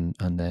Bullet, and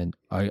then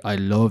I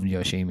loved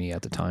Yoshimi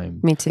at the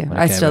time. Me too.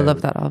 I still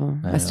love that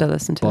album. I still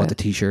listen to it. Bought the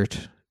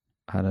T-shirt.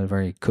 had a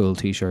very cool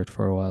T-shirt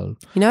for a while.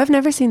 You know, I've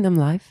never seen them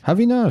live. Have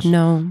you not?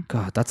 No.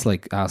 God, that's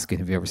like asking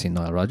have you ever seen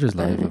Nile Rodgers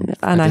live?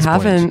 And I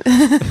haven't.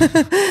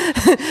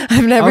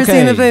 I've never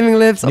seen the Flaming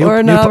Lips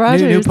or Nile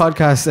Rodgers. New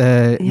podcast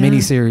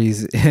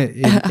mini-series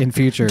in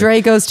future. Dre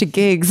goes to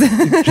gigs.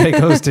 Dre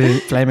goes to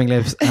Flaming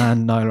Lips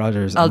and Nile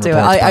Rodgers. I'll do it.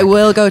 I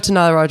will go to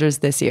Nile Rodgers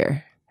this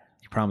year.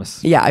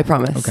 Promise? Yeah, I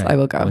promise. Okay. I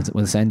will go.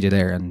 We'll send you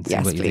there and see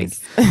what you please.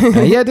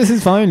 think. Yeah, this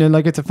is fine. And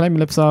like, it's a Flaming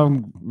Lip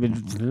song.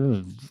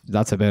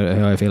 That's about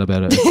how I feel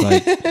about it.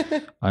 It's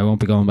like, I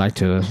won't be going back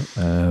to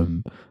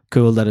it.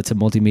 Cool that it's a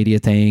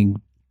multimedia thing,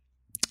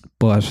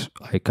 but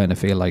I kind of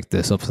feel like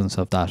the substance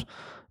of that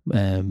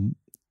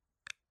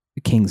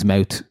King's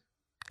Mouth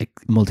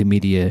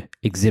multimedia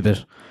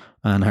exhibit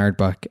and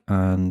hardback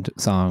and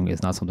song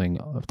is not something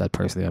that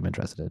personally I'm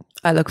interested in.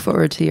 I look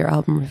forward to your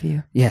album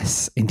review.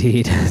 Yes,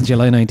 indeed.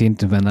 July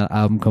 19th when that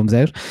album comes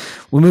out.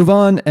 We'll move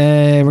on.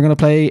 We're going to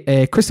play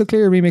a Crystal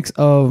Clear remix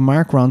of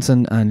Mark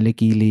Ronson and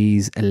Licky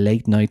Lee's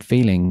Late Night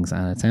Feelings,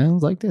 and it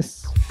sounds like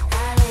this.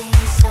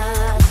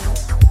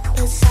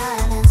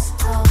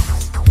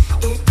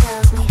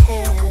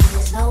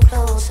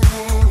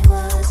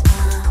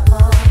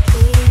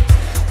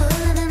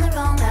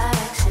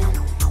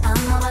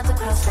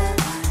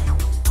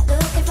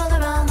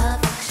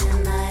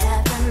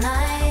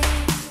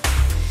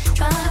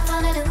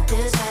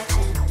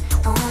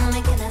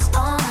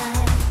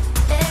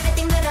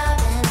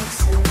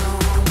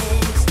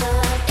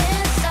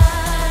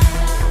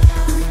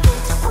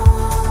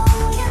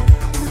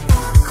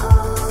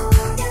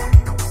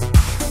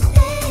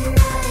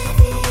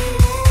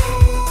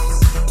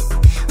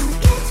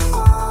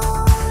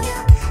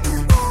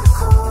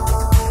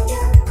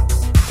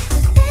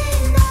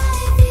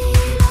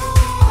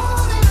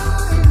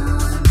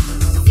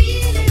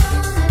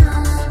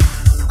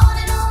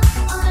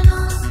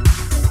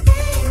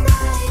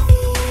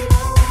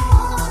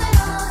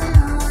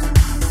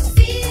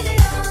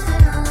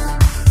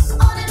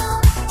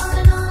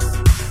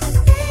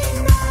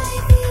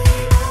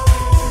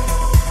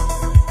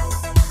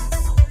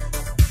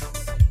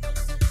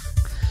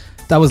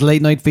 That was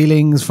Late Night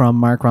Feelings from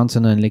Mark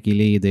Ronson and Licky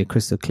Lee, the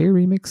Crystal Clear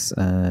remix.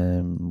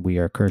 We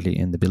are currently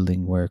in the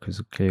building where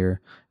Crystal Clear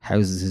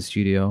houses his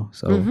studio,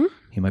 so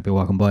he might be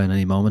walking by in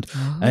any moment.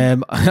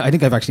 I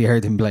think I've actually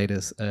heard him play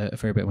this a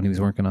fair bit when he was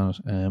working on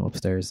it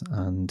upstairs,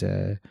 and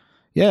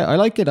yeah, I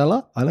like it a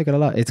lot.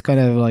 It's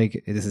kind of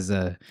like, this is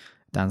a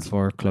dance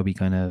floor clubby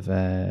kind of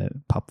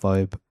pop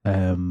vibe.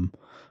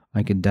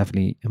 I can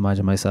definitely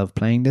imagine myself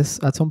playing this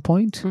at some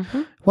point.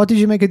 What did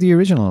you make of the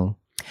original?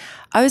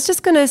 I was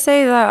just going to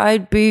say that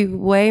I'd be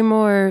way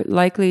more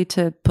likely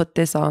to put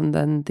this on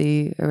than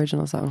the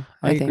original song.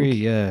 I think. Agree,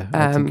 yeah.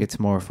 I think it's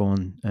more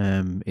fun.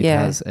 It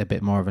has a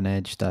bit more of an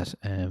edge that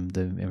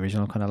the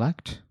original kind of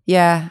lacked.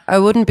 Yeah, I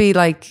wouldn't be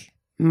like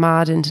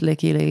mad into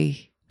Licky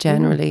Lee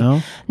generally.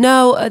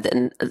 No,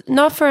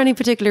 not for any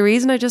particular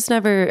reason. I just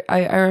never,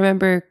 I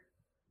remember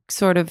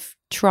sort of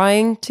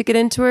trying to get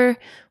into her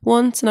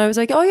once, and I was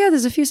like, oh yeah,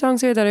 there's a few songs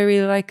here that I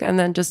really like, and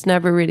then just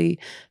never really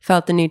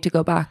felt the need to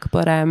go back.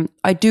 But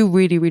I do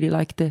really, really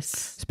like this.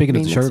 Speaking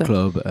of the Sugar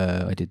Club,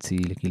 I did see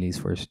Licky Lee's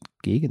first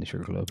gig in the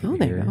Sugar Club. Oh,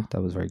 there you go.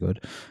 That was very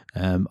good.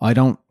 I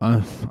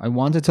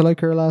wanted to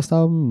like her last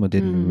album, I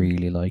didn't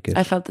really like it.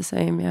 I felt the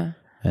same, yeah.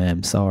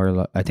 Saw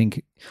her, I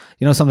think,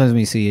 sometimes when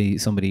you see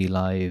somebody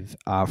live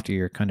after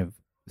you're kind of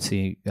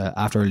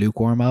after a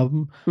lukewarm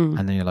album,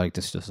 and then you're like,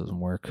 this just doesn't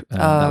work.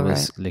 That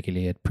was Licky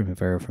Lee at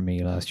Primavera for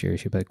me last year.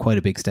 She played quite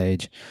a big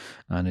stage,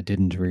 and it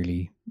didn't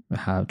really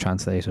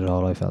translate at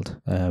all, I felt.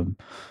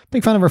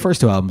 Big fan of her first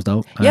two albums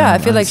though. I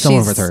feel like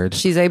third.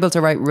 She's able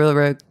to write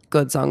real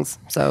good songs.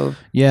 So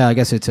yeah, I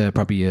guess it's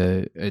probably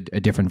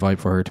a different vibe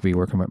for her to be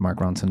working with Mark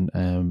Ronson.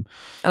 And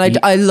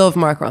I love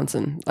Mark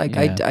Ronson. Like,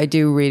 yeah. I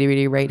do really,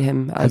 really rate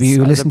him. Have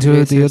you listened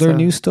to the other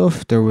new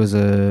stuff? There was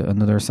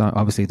another song,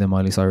 obviously the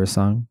Miley Cyrus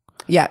song.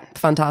 Yeah,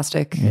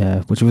 fantastic.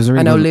 Yeah, which was really.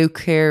 I know Luke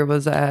here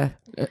was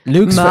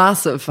Luke's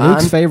massive fan.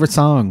 Luke's favorite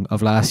song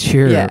of last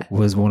year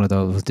was one of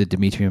those, the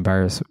Dimitri and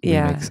Barris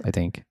remix, I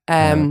think,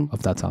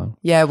 of that song.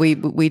 Yeah, we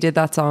did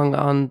that song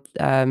on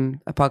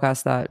a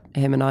podcast that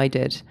him and I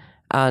did,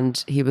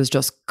 and he was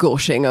just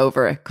gushing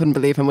over it. Couldn't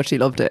believe how much he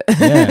loved it.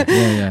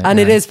 Yeah. And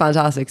it is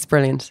fantastic. It's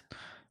brilliant.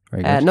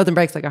 Very good. Nothing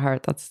Breaks Like a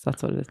Heart. That's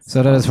what it is.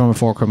 So that is from a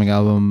forthcoming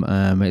album.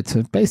 It's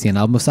basically an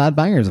album of sad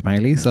bangers,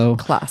 apparently. So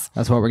class.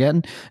 That's what we're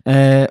getting.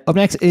 Up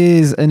next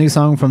is a new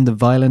song from the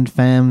Violent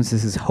Femmes.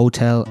 This is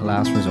Hotel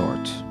Last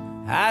Resort.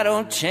 I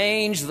don't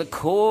change the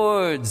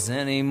chords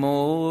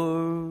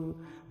anymore.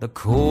 The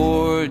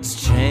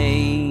chords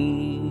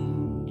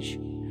change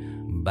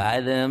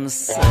by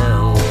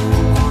themselves.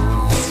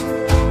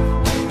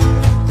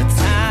 The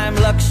time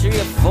luxury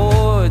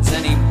affords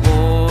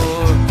anymore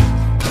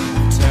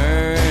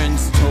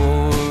turns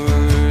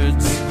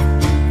towards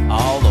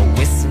all the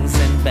whistles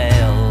and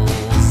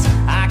bells.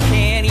 I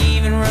can't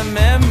even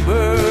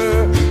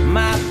remember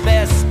my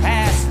best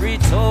past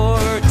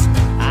retort.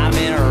 I'm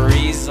in a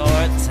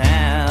resort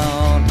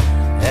town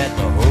at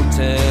the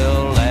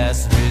Hotel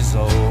Last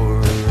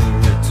Resort.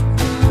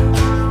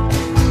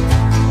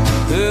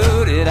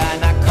 did I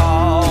not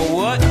call?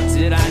 What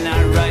did I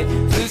not write?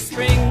 Blue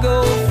spring,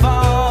 gold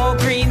fall,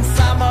 green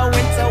summer,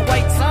 winter,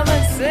 white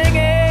summer,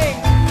 singing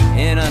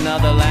in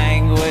another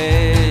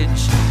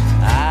language.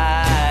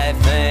 I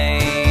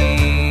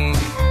think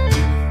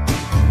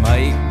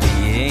might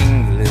be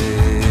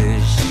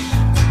English.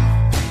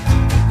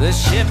 The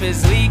ship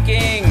is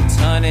leaking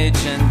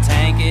tonnage and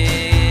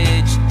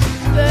tankage.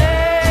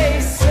 They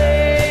say.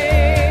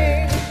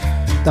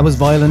 That was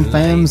Violent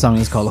Femmes. Song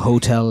is called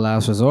Hotel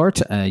Last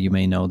Resort. You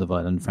may know the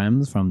Violent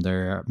Femmes from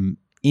their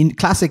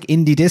classic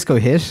indie disco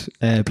hit,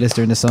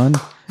 Blister in the Sun.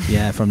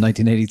 Yeah, from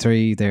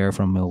 1983. They're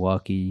from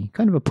Milwaukee,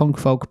 kind of a punk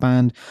folk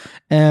band.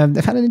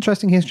 They've had an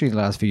interesting history the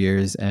last few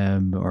years,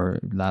 or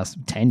last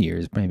 10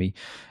 years maybe.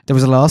 There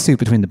was a lawsuit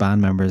between the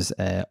band members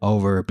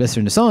over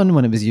Blister in the Sun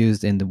when it was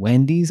used in the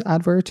Wendy's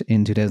advert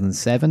in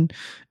 2007.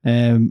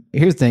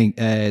 Here's the thing,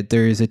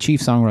 there is a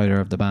chief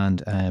songwriter of the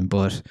band,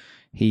 but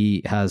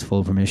he has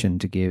full permission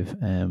to give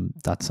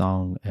that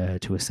song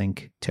to a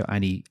sync to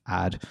any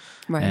ad.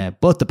 Right.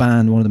 But the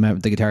band, one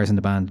of the guitarists in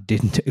the band,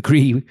 didn't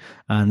agree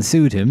and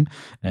sued him.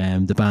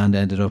 The band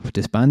ended up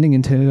disbanding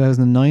in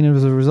 2009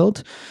 as a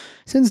result.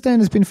 Since then,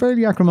 it's been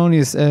fairly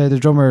acrimonious. The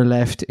drummer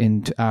left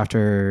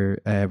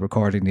after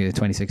recording the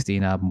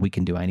 2016 album We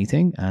Can Do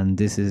Anything, and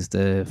this is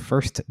the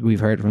first we've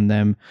heard from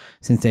them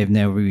since they've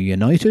now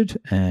reunited,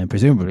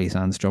 presumably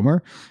sans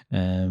drummer,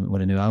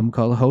 with a new album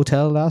called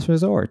Hotel Last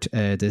Resort.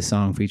 This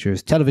song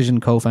features television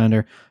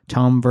co-founder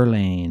Tom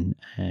Verlaine.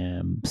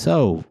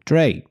 So,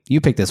 Dre, you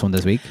picked this one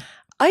this week.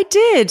 I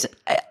did.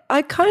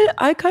 I kind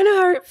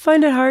of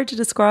find it hard to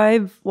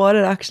describe what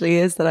it actually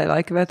is that I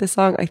like about this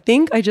song. I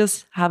think I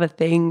just have a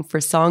thing for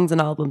songs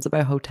and albums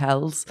about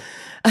hotels.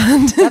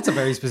 And that's a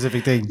very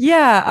specific thing.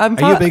 Yeah.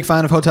 Are you a big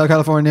fan of Hotel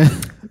California?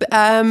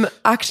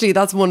 Actually,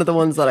 that's one of the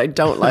ones that I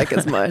don't like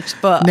as much.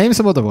 But name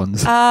some other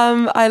ones.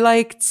 I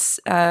liked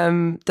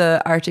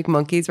the Arctic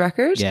Monkeys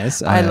record.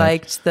 Yes. I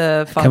liked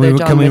the Father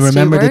John Can we Misty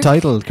remember work. the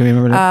title? Can we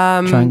remember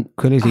the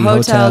Tranquility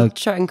Hotel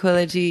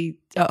Tranquility.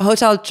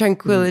 Hotel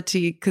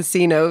Tranquility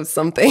Casino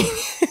something.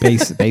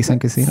 Base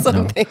and Casino?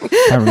 Something. No,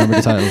 can't remember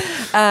the title.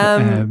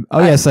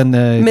 Yes, and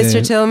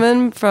Mr.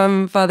 Tillman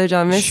from Father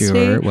John Misty.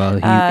 Sure,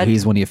 well,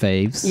 he's one of your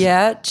faves.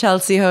 Yeah,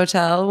 Chelsea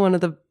Hotel, one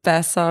of the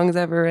best songs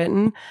ever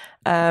written.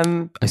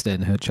 I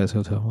stayed in the Chelsea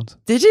Hotel once.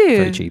 Did you?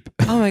 Very cheap.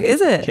 Oh my, is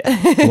it? Yeah,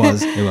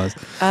 it was.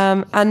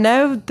 And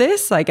now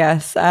this, I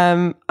guess.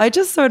 I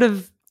just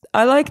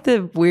I like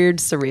the weird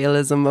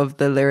surrealism of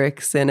the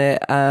lyrics in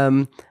it.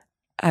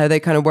 How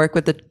they kind of work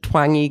with the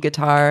twangy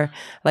guitar,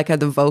 like how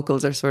the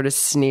vocals are sort of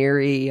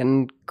sneery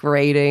and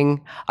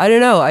grating. I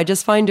don't know. I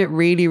just find it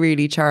really,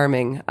 really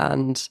charming,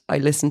 and I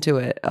listened to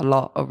it a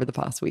lot over the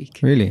past week.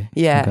 Really?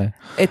 Yeah. Okay.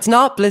 It's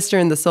not Blister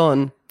in the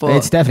Sun, but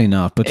it's definitely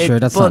not. But sure,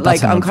 that's not.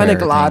 But I'm kind of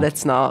glad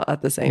it's not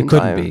at the same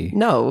time. It couldn't be.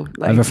 No.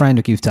 I have a friend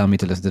who keeps telling me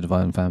to listen to the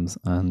Violent Femmes,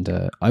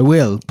 and I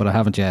will, but I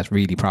haven't yet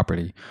really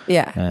properly.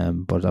 Yeah.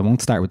 But I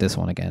won't start with this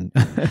one again.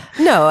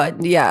 No.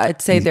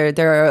 I'd say there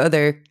are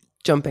other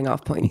jumping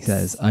off points. He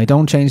says, I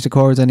don't change the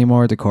chords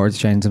anymore, the chords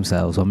change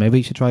themselves. Well, maybe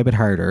you should try a bit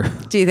harder.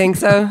 Do you think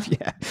so?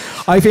 Yeah.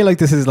 I feel like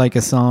this is like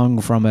a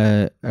song from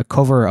a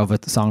cover of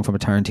a song from a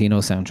Tarantino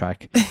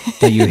soundtrack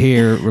that you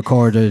hear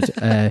recorded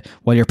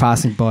while you're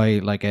passing by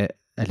like a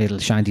little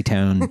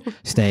shantytown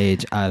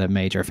stage at a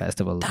major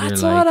festival.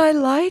 That's what I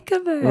like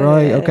about it.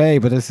 Right, okay,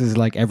 but this is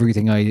like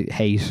everything I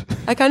hate.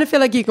 I kind of feel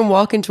like you can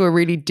walk into a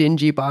really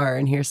dingy bar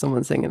and hear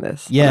someone singing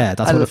this. Yeah,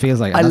 that's what it feels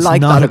like. I that's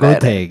like not that a good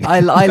about thing. it. I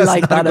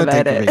like that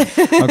about it.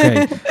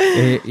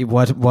 Okay,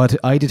 what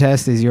I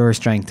detest is your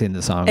strength in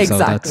the song.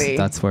 Exactly.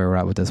 So that's where we're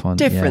at with this one.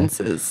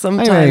 Differences.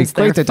 Sometimes anyway,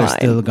 they're great that fine. they're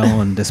still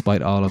going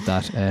despite all of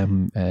that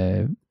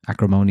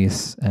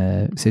acrimonious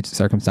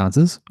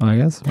circumstances, I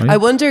guess. Right? I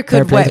wonder,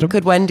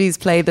 could Wendy's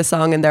play the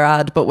song in their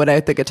ad but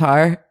without the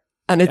guitar?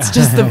 And it's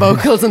just the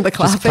vocals and the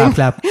clapping.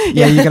 Clap.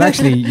 Yeah,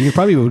 you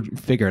probably would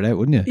figure it out,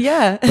 wouldn't you?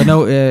 Yeah. But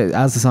no,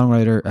 as the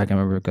songwriter, I can't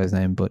remember the guy's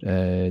name, but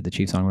the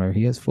chief songwriter,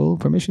 he has full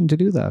permission to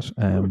do that.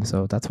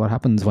 So that's what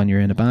happens when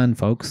you're in a band,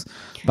 folks.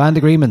 Band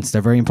agreements,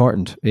 they're very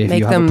important. If Make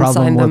you have a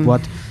problem with them.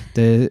 what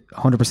the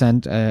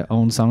 100%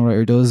 owned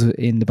songwriter does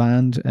in the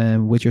band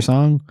with your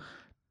song,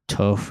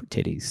 tough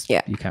titties.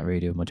 Yeah. You can't really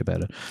do much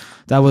about it.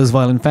 That was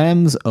Violent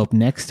Femmes. Up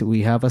next,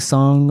 we have a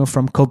song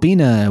from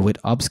Kobina with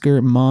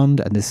Obscure Mond,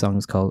 and this song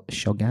is called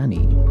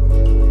Shogani.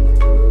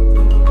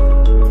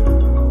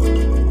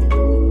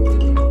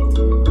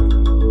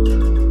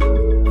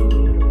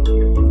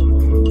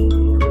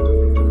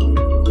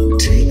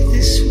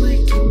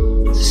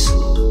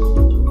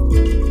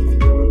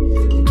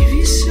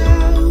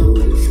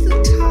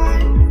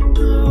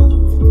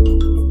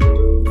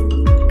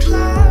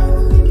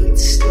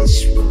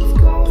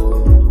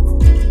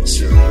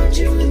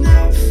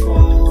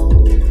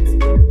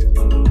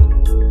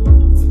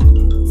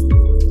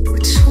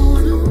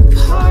 Torn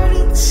apart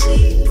and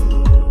see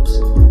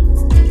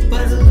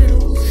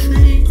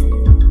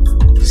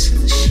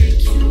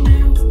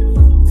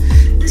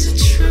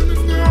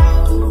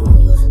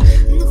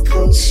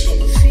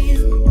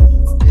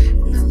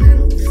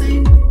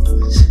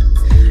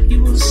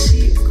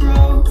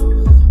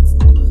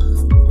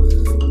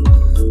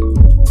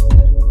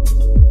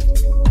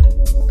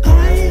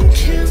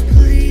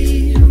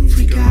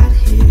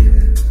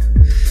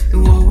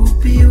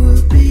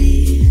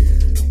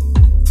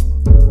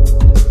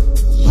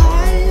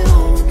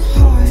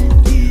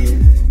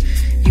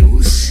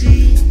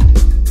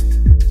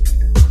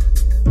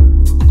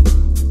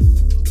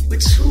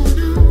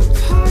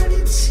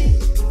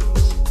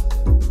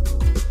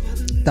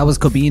That was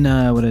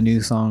Kobina with a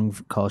new song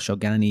called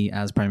Shogani,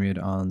 as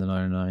premiered on the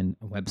 909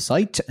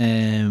 website,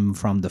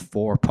 from the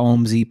 4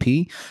 Poems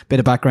EP. Bit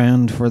of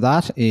background for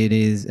that. It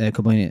is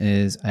Kobina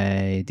is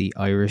the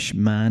Irish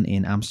man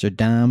in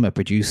Amsterdam, a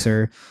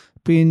producer,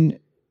 been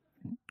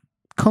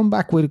come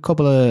back with a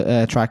couple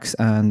of tracks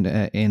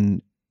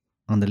and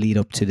on the lead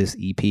up to this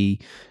EP,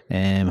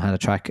 had a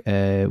track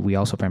we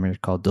also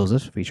premiered called Does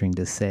It, featuring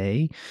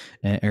Say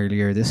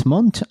earlier this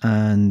month.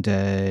 And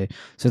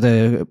so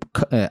the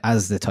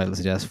as the title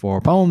suggests, 4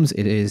 poems,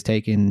 it is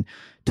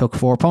took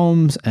 4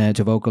 poems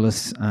to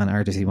vocalists and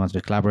artists he wanted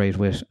to collaborate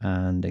with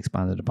and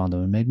expanded upon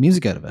them and made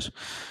music out of it.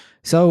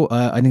 So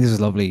I think this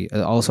is lovely.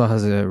 It also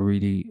has a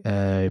really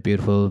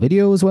beautiful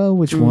video as well,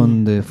 which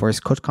won the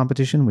first cut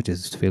competition, which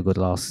is Feel Good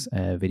Loss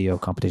video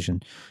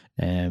competition.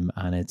 And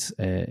it's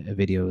a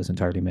video is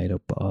entirely made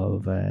up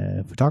of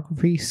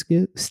photography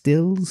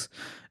stills,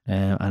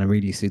 and it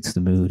really suits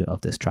the mood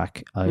of this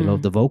track. I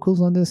love the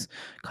vocals on this.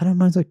 Kind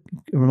of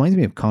reminds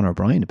me of Conor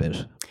O'Brien a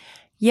bit.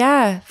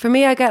 Yeah, for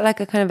me, I get like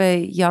a kind of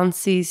a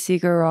Yancey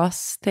Sigur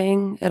Rós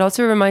thing. It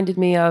also reminded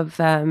me of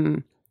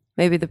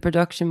maybe the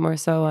production more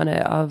so on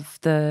it of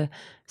the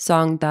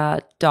song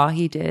that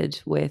Dahi did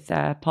with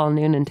Paul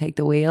Noonan, Take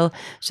the Wheel.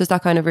 It's just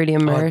that kind of really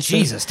immersive. Oh,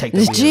 Jesus, take the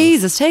wheel.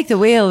 Jesus, take the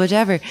wheel,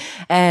 whichever.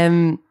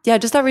 Yeah,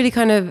 just that really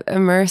kind of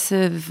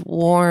immersive,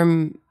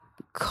 warm,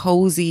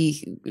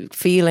 cozy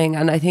feeling.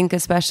 And I think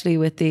especially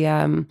with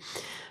the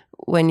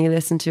when you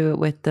listen to it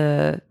with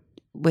the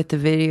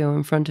video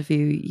in front of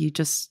you, you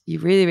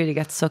really, really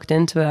get sucked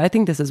into it. I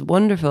think this is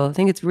wonderful. I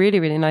think it's really,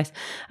 really nice.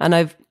 And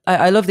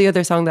I love the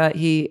other song that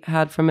he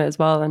had from it as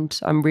well. And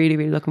I'm really,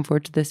 really looking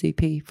forward to this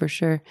EP for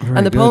sure. Very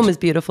and the good. poem is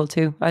beautiful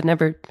too. I'd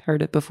never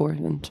heard it before.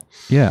 And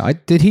Yeah,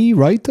 did he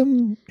write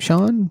them,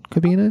 Sean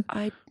Kobina?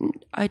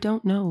 I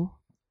don't know.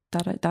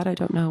 That I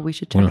don't know. We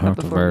should check We'll that have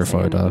to before we say verify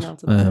anything that.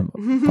 else about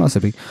it.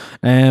 Possibly.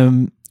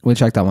 We'll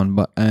check that one.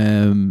 But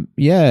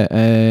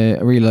I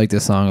really like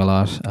this song a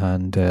lot,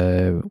 and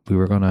we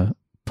were gonna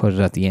put it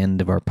at the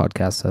end of our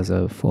podcast as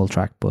a full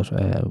track, but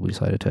we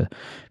decided to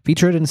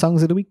feature it in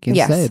Songs of the Week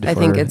instead. Yes, I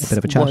think for it's a bit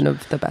of a chat. one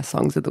of the best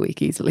songs of the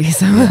week easily.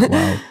 So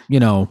Yeah,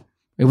 well,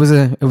 it was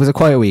a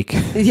quiet week.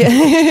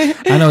 yeah.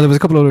 I know there was a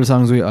couple of other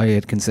songs I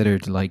had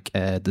considered, like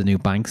the new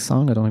Banks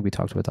song. I don't think we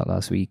talked about that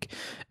last week.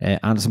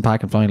 Anderson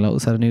 .Paak and Flying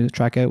Lotus had a new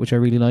track out, which I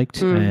really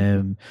liked.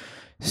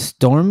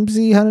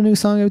 Stormzy had a new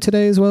song out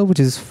today as well,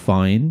 which is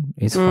fine.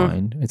 It's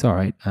fine. It's all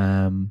right.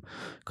 A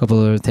couple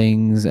of other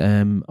things.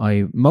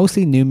 I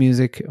mostly new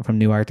music from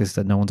new artists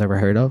that no one's ever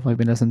heard of. I've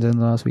been listening to in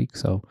the last week.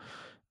 So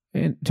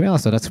to be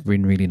honest, though, that's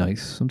been really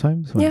nice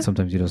sometimes.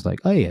 Sometimes you're just like,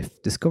 oh, yeah,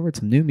 I've discovered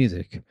some new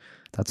music.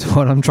 That's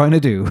what I'm trying to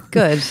do.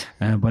 Good.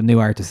 But new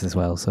artists as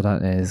well. So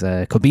that is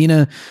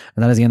Kobina,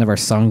 and that is the end of our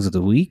Songs of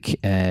the Week.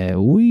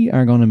 We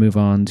are going to move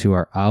on to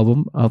our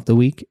album of the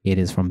week. It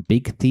is from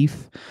Big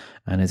Thief,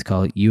 and it's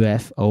called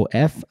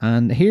UFOF.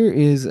 And here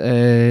is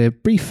a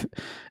brief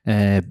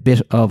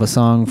bit of a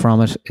song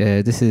from it.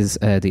 This is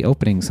the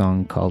opening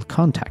song called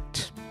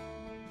Contact.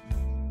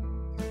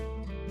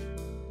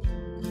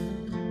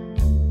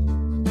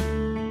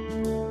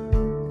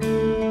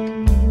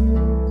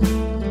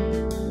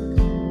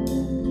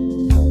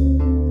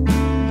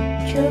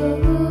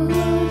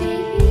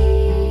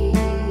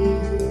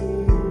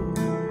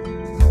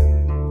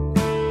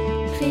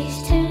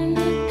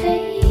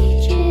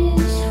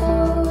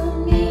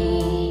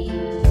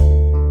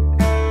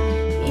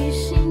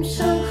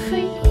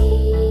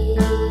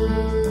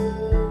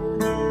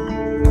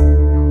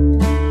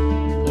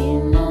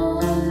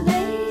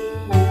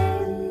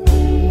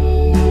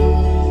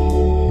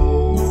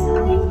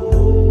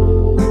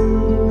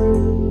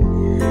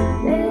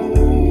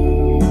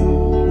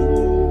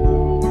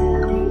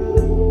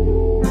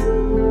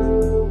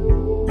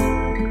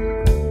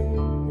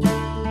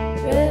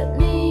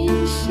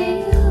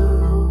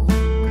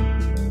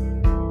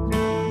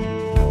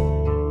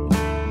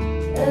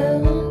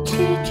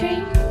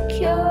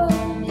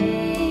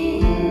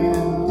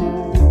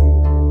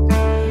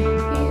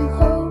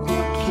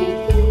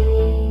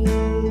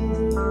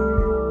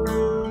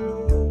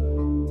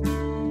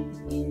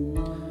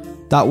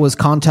 That was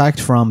Contact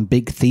from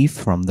Big Thief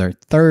from their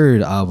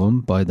third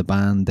album by the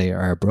band. They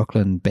are a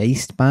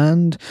Brooklyn-based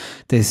band.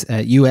 This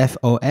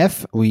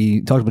UFOF,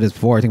 we talked about this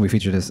before. I think we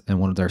featured this in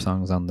one of their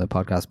songs on the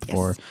podcast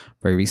before,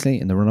 very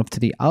recently in the run-up to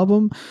the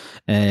album.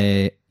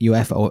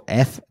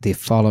 UFOF,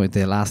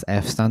 the last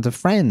F stands for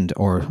friend,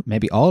 or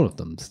maybe all of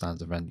them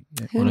stands for friend.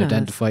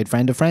 Unidentified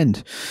friend of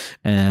friend.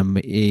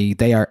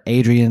 They are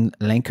Adrian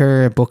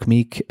Lenker,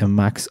 Bookmeek,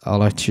 Max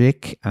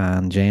Olachik,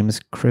 and James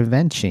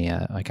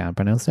Creventia. I can't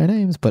pronounce their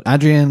names, but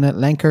Adrian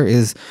Lenker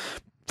is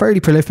fairly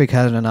prolific,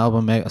 had an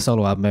album out, a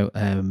solo album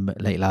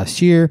out late last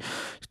year.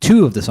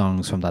 2 of the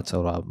songs from that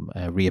solo album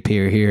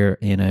reappear here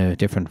in a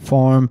different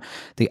form.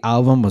 The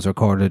album was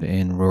recorded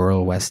in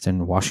rural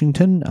western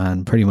Washington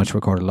and pretty much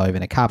recorded live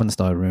in a cabin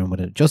style room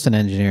with just an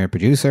engineer and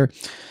producer.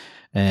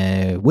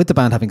 with the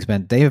band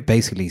they have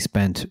basically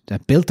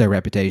built their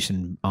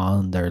reputation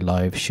on their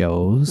live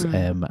shows,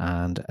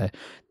 and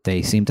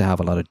they seem to have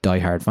a lot of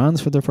diehard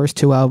fans for their first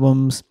 2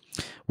 albums.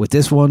 With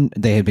this one,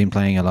 they had been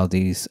playing a lot of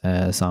these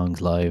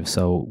songs live,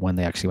 so when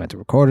they actually went to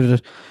record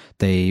it,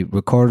 they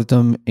recorded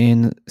them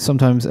in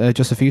sometimes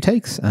just a few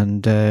takes,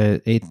 and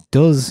it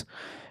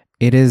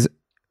is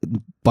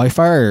by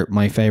far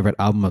my favourite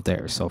album of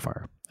theirs so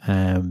far.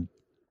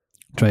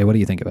 Trey, what do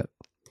you think of it?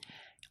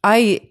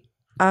 I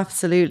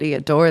absolutely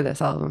adore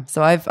this album.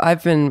 So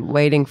I've been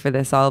waiting for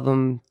this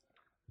album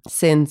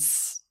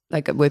since,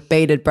 like, with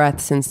bated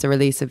breath since the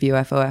release of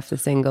UFOF, the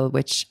single,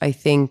 which I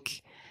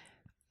think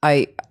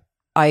I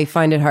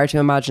find it hard to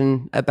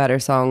imagine a better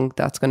song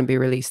that's going to be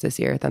released this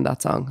year than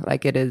that song.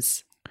 Like, it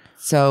is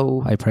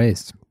so high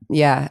praised.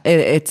 Yeah,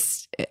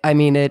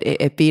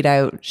 it beat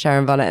out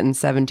Sharon Van Etten's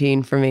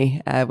 17 for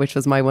me, which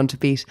was my one to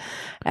beat.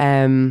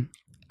 And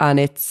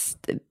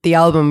the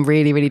album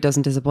really, really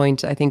doesn't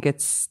disappoint. I think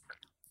it's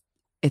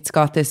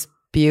got this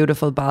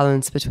beautiful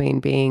balance between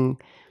being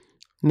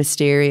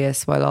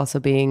mysterious while also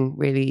being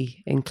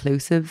really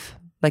inclusive.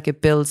 Like,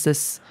 it builds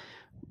this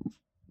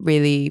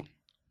really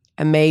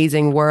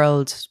amazing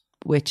world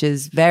which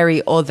is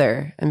very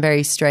other and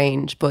very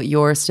strange, but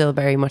you're still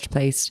very much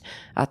placed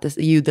at this,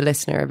 you the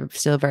listener are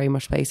still very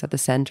much placed at the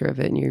center of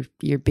it, and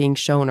you're being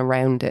shown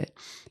around it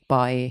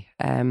by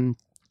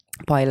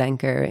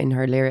Lenker in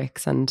her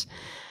lyrics. And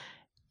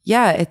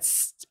yeah,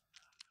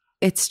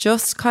 it's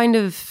just kind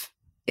of,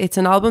 it's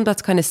an album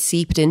that's kind of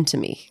seeped into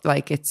me.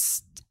 Like,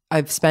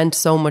 I've spent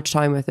so much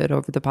time with it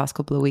over the past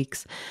couple of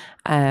weeks.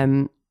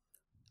 And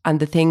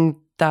the thing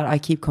that I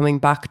keep coming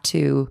back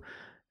to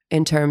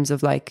in terms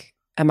of like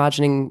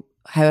imagining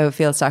how it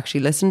feels to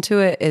actually listen to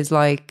it is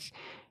like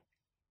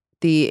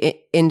the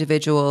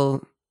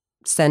individual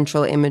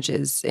central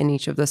images in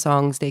each of the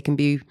songs. They can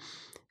be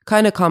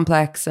kind of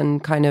complex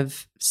and kind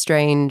of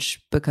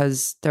strange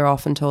because they're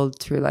often told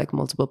through like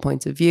multiple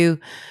points of view.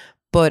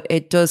 But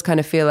it does kind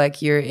of feel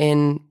like you're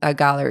in a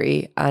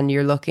gallery and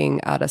you're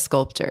looking at a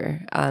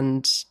sculpture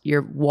and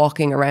you're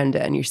walking around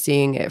it and you're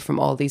seeing it from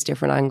all these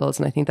different angles.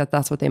 And I think that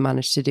that's what they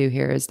managed to do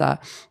here, is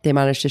that they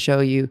managed to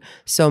show you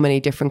so many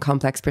different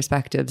complex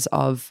perspectives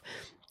of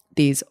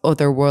these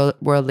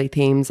otherworldly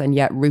themes and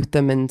yet root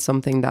them in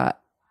something that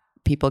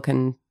people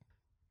can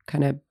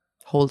kind of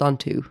hold on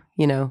to,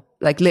 you know,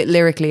 like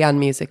lyrically and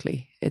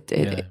musically.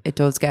 It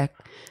does get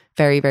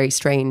very, very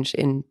strange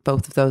in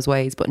both of those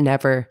ways, but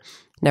never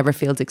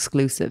feels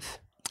exclusive.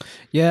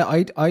 Yeah,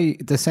 I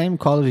the same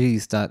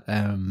qualities that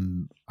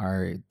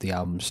are the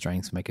album's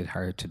strengths make it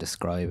hard to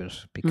describe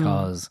it,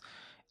 because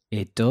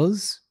it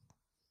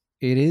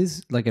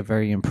is like a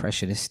very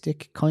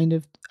impressionistic kind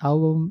of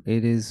album.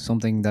 It is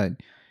something that,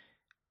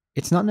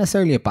 it's not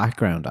necessarily a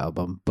background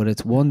album, but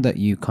it's one that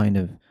you kind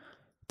of,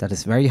 that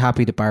is very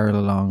happy to barrel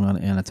along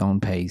in its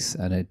own pace,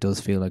 and it does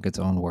feel like its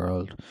own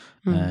world.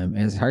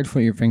 It's hard to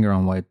put your finger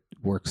on why it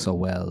works so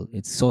well.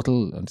 It's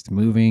subtle and it's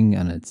moving,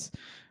 and it's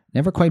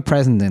never quite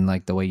present in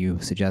like the way you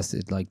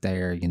suggested, like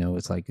there, you know,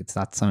 it's like, it's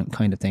that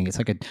kind of thing. It's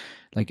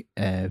like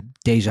a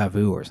deja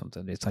vu or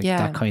something. It's like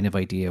that kind of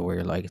idea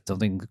where like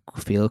something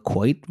feel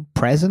quite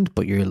present,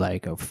 but you're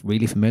like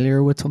really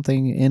familiar with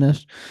something in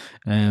it.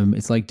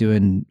 It's like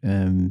doing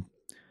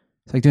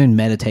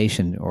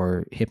meditation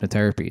or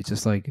hypnotherapy. It's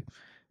just like,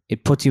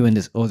 it puts you in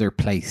this other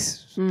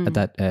place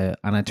that,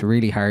 and it's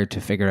really hard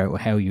to figure out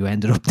how you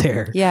ended up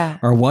there,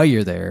 or why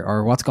you're there,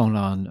 or what's going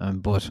on.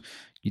 But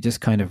you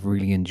just kind of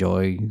really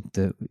enjoy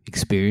the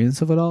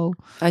experience of it all.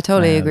 I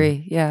totally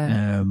agree.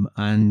 Yeah.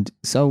 And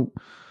so,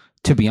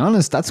 to be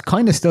honest, that's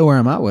kind of still where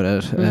I'm at with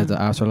it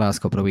after the last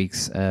couple of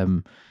weeks.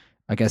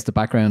 I guess the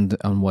background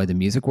on why the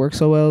music works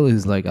so well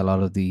is like a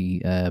lot of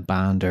the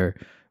band are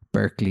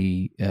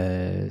Berkeley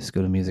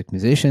School of Music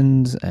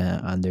musicians,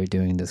 and they're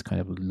doing this kind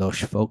of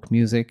lush folk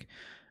music,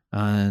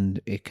 and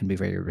it can be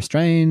very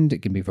restrained,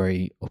 it can be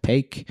very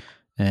opaque,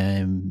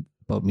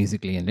 both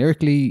musically and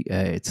lyrically.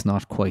 It's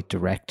not quite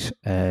direct.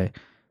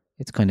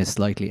 It's kind of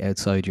slightly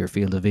outside your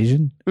field of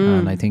vision,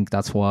 and I think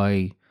that's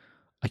why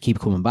I keep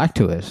coming back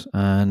to it.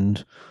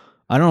 And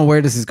I don't know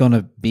where this is going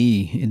to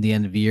be in the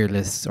end of year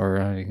lists, or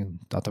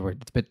it's a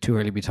bit too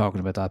early to be talking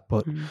about that,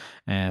 but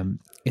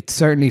it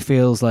certainly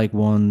feels like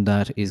one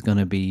that is going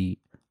to be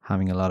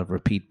having a lot of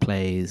repeat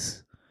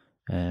plays.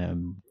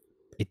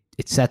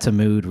 It sets a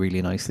mood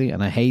really nicely,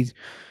 and I hate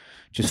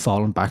just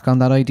falling back on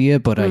that idea,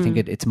 but I think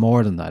it's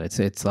more than that.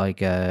 It's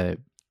like it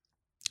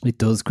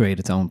does create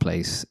its own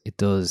place.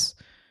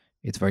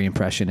 It's very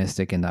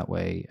impressionistic in that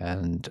way,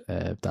 and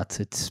that's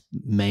its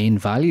main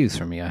values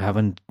for me. I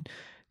haven't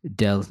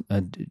delved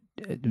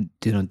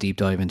deep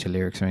dive into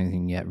lyrics or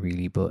anything yet,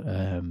 really, but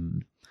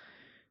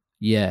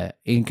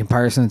in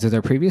comparison to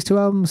their previous two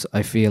albums,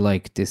 I feel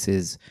like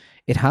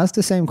it has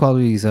the same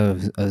qualities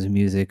as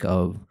music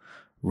of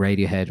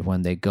Radiohead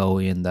when they go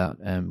in that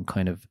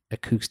kind of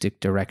acoustic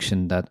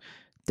direction that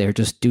they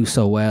just do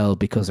so well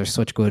because they're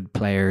such good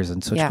players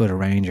and such good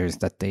arrangers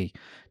that they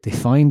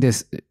find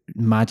this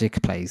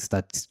magic place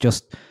that's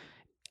just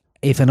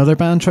if another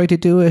band tried to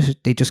do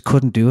it, they just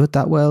couldn't do it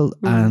that well.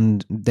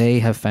 And they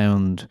have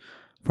found,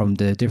 from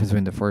the difference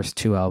between the first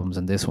two albums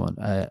and this one,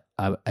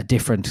 a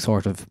different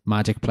sort of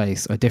magic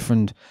place, a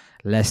different,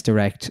 less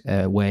direct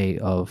way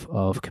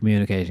of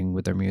communicating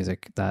with their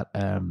music that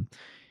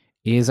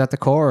is at the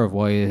core of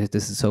why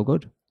this is so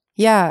good.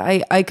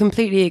 Yeah, I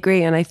completely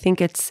agree. And I think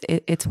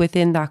it's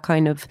within that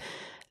kind of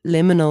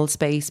liminal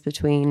space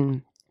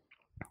between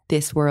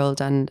this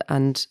world and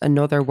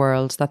another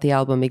world that the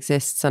album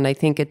exists. And I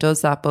think it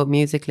does that both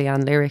musically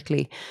and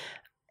lyrically.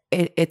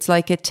 It's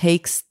like it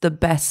takes the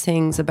best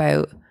things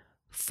about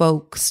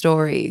folk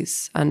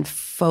stories and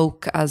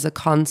folk as a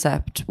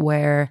concept,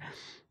 where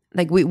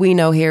like we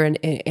know here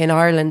in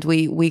Ireland,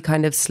 we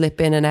kind of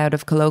slip in and out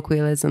of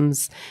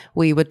colloquialisms.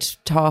 We would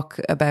talk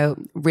about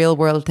real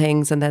world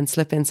things and then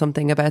slip in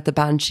something about the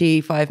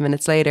banshee 5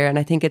 minutes later. And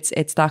I think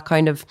it's that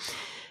kind of,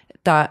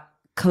 that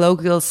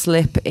colloquial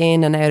slip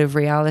in and out of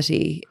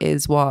reality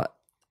is what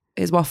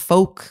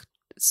folk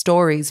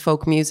stories,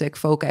 folk music,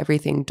 folk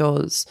everything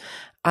does.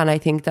 And I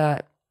think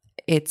that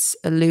it's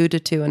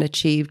alluded to and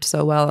achieved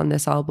so well on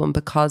this album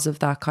because of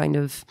that kind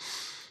of,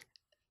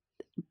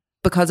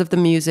 because of the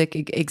music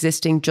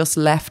existing just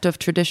left of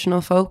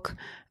traditional folk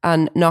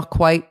and not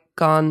quite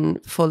gone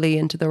fully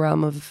into the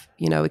realm of,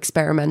 you know,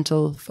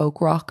 experimental folk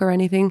rock or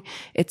anything.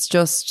 It's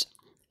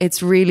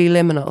really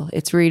liminal.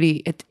 It's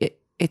really,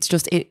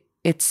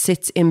 it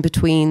sits in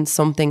between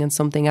something and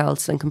something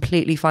else and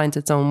completely finds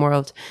its own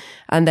world.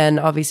 And then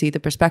obviously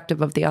the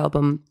perspective of the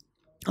album,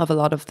 of a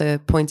lot of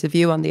the points of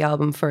view on the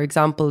album, for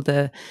example,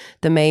 the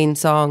main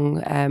song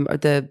or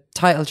the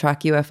title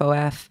track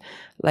UFOF,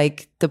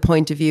 like the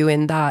point of view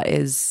in that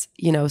is,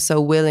 you know, so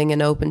willing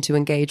and open to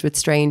engage with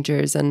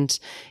strangers and,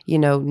 you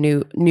know,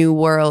 new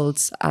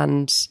worlds,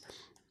 and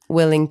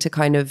willing to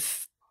kind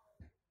of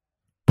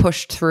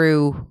push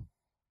through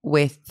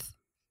with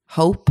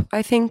hope,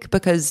 I think,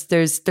 because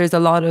there's a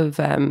lot of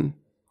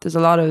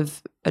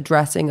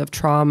addressing of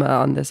trauma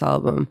on this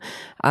album.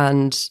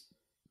 And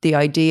the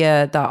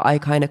idea that I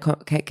kind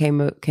of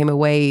came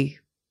away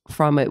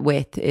from it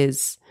with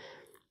is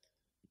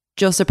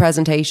just a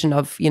presentation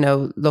of, you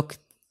know, look,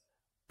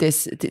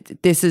 this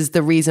is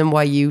the reason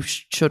why you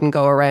shouldn't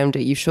go around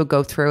it. You should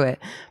go through it,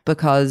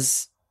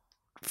 because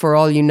for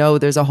all you know,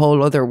 there's a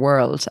whole other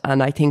world.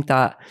 And I think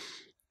that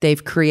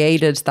they've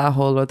created that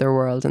whole other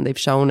world and they've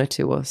shown it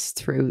to us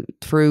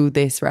through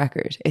this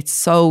record. It's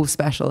so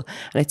special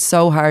and it's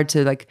so hard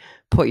to like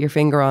put your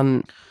finger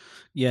on.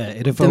 Yeah,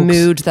 it evokes the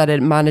mood that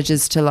it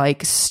manages to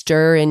like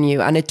stir in you.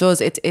 And it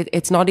does,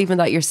 it's not even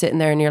that you're sitting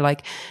there and you're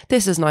like,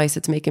 this is nice,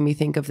 it's making me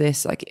think of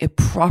this. Like it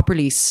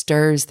properly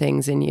stirs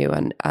things in you,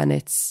 and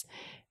it's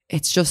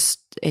just,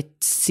 it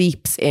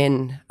seeps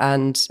in.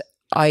 And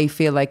I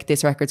feel like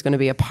this record's going to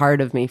be a part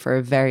of me for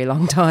a very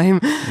long time.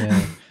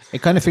 Yeah.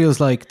 It kind of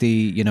feels like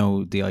the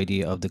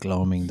idea of the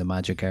gloaming, the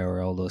magic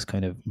hour, all those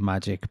kind of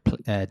magic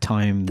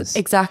times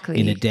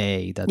exactly in a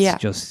day.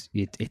 That's just,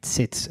 it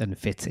sits and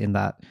fits in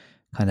that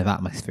kind of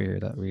atmosphere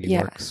that really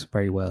works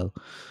very well.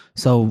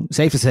 So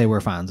safe to say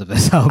we're fans of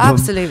this album.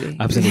 Absolutely.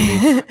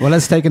 Well,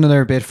 let's take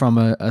another bit from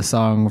a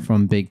song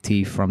from Big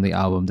Thief from the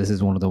album. This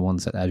is one of the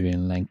ones that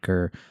Adrienne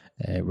Lenker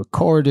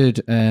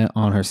recorded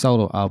on her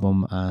solo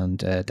album and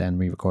then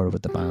re-recorded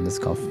with the band. It's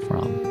called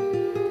From.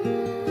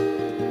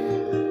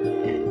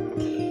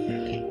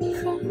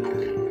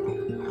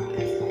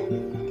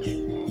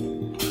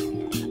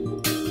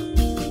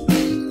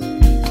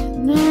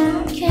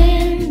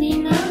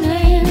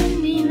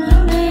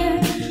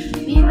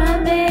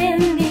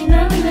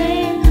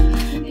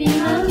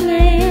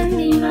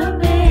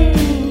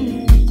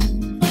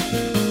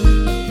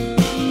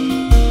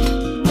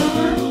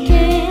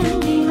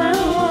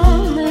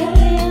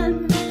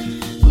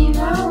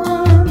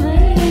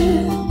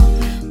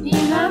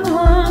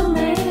 One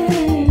man.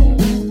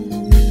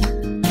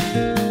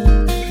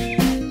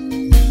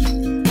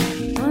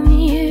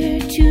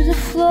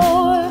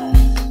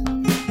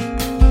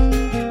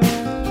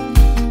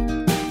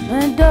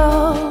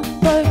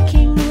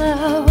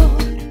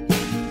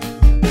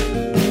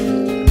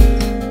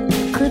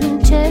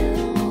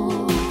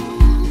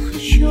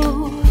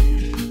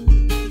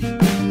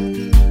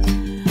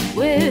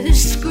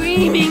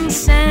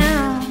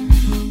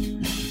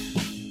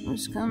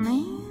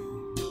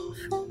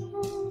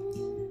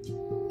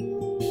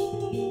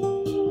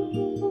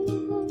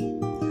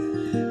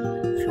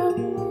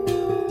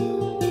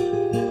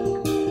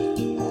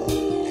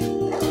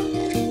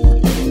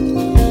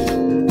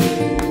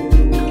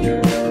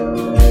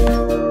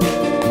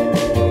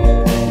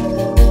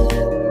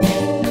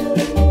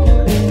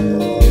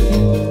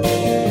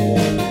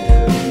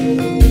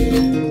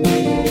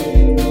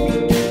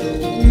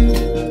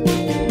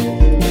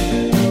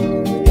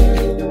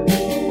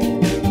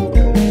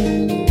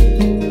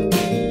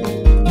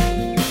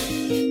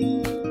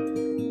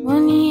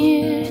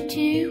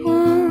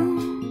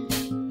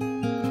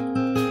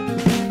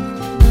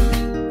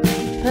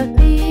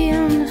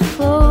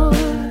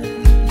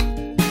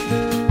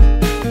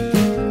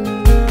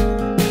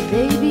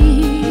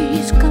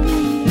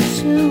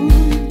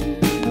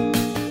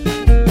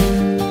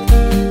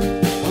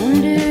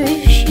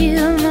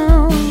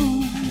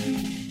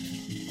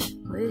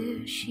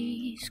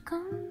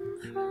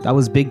 That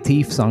was Big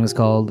Thief. Song is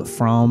called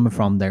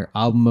from their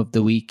album of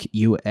the week,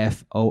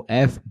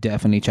 UFOF.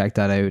 Definitely check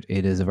that out.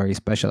 It is a very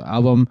special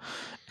album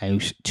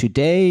out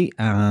today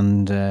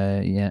and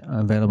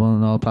available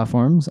on all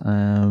platforms.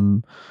 I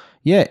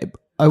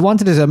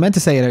meant to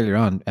say it earlier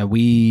on.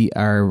 We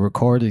are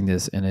recording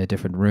this in a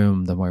different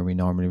room than where we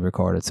normally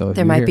record it. So if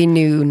there might be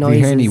new noises. If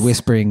you hear any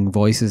whispering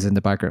voices in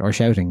the background or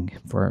shouting,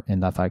 in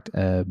that fact,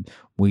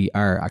 we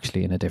are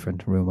actually in a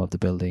different room of the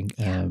building.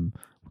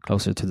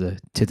 Closer to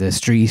the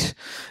street,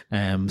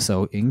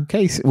 so in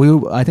case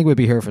I think we'll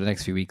be here for the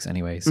next few weeks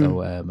anyway.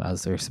 So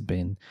as there's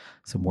been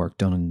some work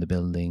done in the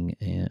building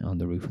on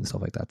the roof and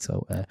stuff like that.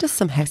 So just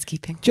some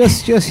housekeeping.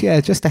 Just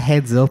a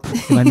heads up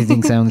if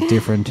anything sounds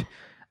different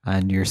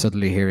and you're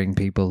suddenly hearing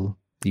people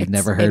you've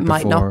never heard before.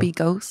 It might not be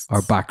ghosts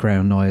or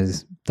background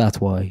noise. That's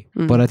why.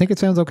 But I think it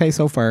sounds okay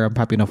so far. I'm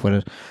happy enough with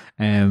it.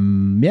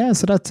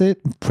 So that's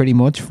it pretty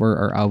much for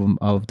our album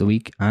of the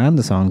week and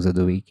the songs of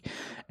the week.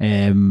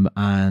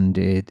 And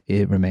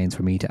it remains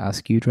for me to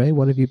ask you, Dre,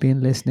 what have you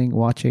been listening,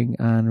 watching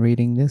and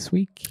reading this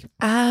week?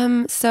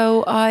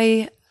 So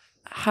I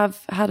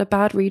have had a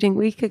bad reading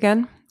week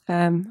again.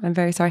 I'm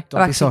very sorry.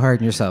 Don't be so hard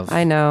on yourself.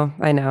 I know.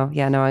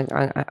 Yeah, no,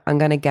 I'm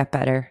going to get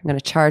better. I'm going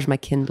to charge my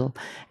Kindle.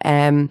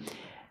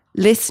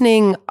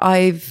 Listening,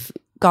 I've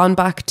gone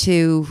back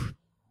to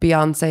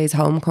Beyonce's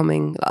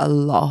Homecoming a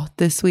lot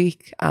this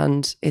week,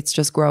 and it's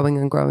just growing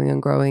and growing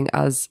and growing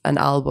as an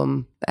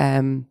album,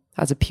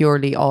 as a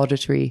purely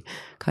auditory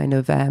kind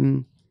of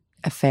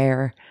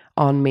affair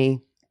on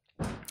me.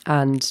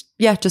 And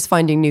yeah, just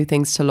finding new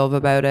things to love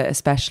about it,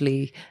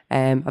 especially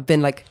I've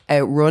been like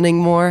out running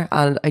more,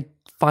 and I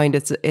find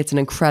it's an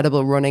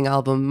incredible running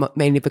album,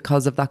 mainly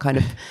because of that kind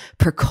of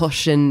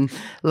percussion,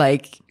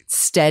 like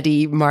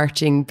steady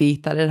marching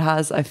beat that it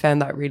has. I found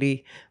that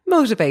really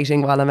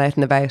motivating while I'm out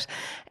and about.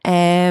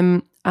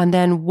 And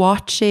then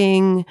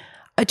watching,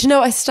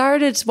 I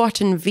started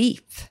watching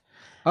Veep.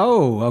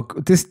 Oh,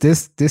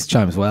 this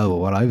chimes well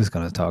with what I was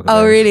going to talk about.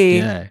 Oh, really?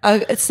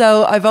 Yeah.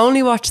 So I've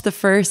only watched the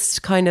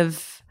first kind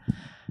of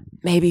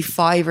maybe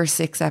 5 or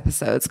 6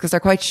 episodes because they're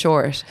quite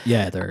short.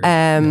 Yeah, they're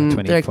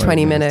like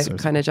 20-minute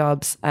kind of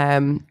jobs.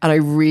 And I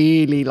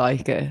really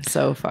like it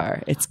so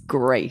far. It's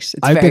great.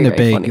 I've been a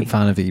big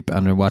fan of Veep,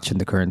 and we're watching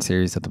the current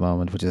series at the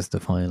moment, which is the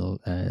final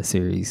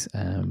series.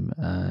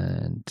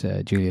 And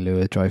Julia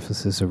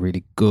Louis-Dreyfus is a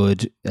really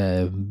good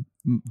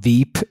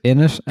Veep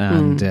in it,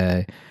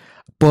 and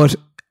but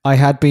I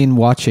had been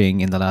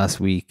watching in the last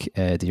week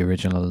the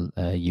original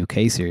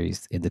UK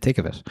series, In the Thick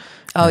of It.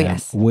 Oh,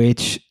 yes.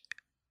 Which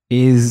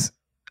is,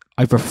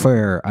 I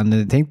prefer, and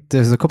I think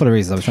there's a couple of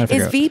reasons I was trying to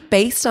figure out. Is Veep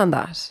based on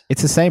that?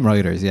 It's the same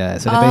writers, yeah.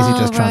 So they basically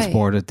just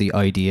transported the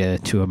idea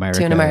to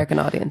America. To an American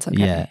audience, okay.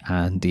 Yeah,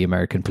 and the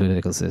American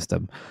political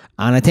system.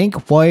 And I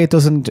think why it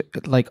doesn't,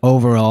 like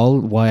overall,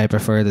 why I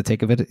prefer The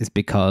Thick of It is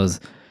because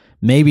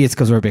maybe it's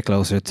because we're a bit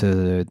closer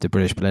to the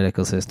British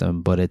political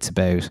system, but it's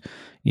about,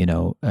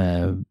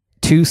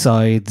 two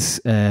sides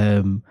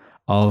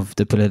of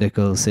the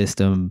political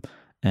system,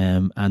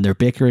 and they're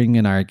bickering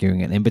and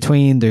arguing, and in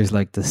between there's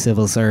like the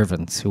civil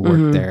servants who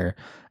work there,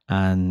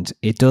 and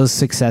it does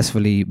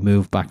successfully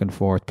move back and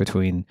forth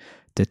between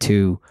the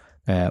two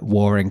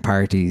warring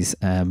parties,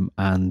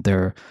 and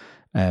their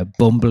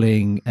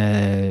bumbling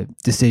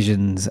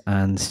decisions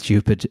and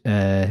stupid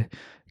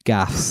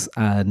gaffes,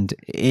 and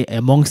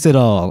amongst it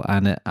all,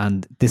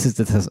 and this is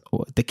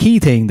the key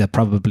thing that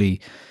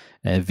probably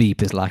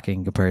Veep is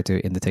lacking compared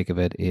to In the Thick of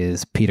It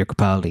is Peter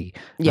Capaldi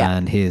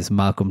and his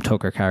Malcolm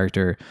Tucker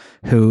character,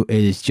 who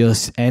is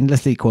just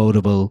endlessly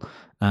quotable,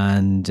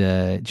 and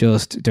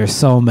just there's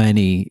so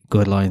many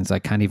good lines I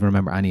can't even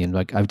remember any, and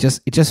like it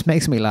just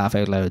makes me laugh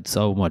out loud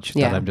so much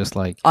that I'm just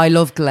like, I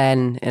love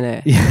Glenn in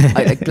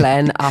it.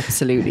 Glenn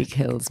absolutely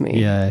kills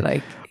me.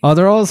 Like, oh,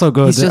 they're all so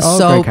good. He's they're just all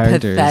so great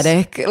characters.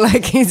 pathetic.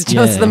 Like, he's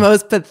just the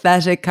most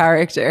pathetic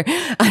character,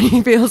 and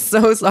you feel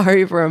so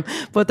sorry for him.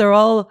 But they're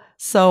all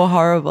so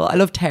horrible. I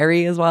love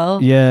Terry as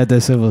well. Yeah, the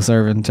civil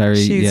servant Terry.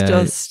 She's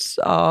just,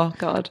 oh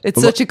God,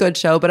 it's such a good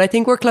show. But I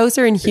think we're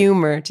closer in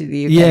humour to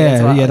the UK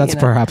as well. Yeah, that's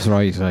perhaps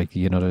right. Like,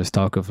 there's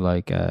talk of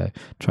like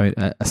trying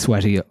a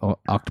sweaty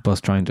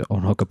octopus trying to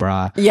unhook a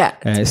bra. Yeah,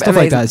 stuff amazing.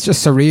 Like that. It's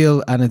just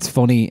surreal, and it's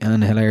funny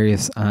and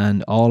hilarious,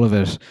 and all of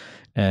it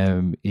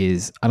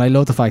is, and I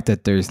love the fact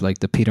that there's like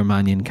the Peter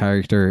Mannion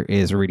character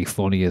is really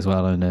funny as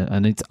well,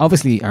 and it's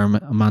obviously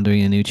Armando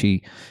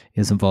Iannucci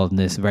is involved in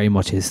this, very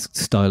much his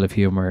style of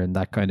humor and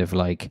that kind of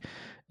like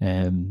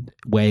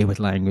way with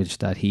language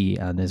that he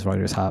and his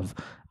writers have,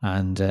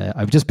 and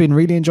I've just been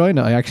really enjoying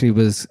it. I actually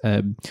was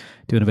doing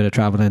a bit of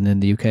traveling in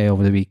the UK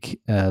over the week,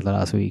 the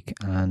last week,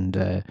 and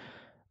a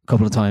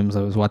couple of times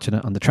I was watching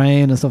it on the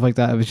train and stuff like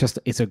that.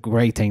 It's a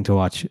great thing to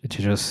watch.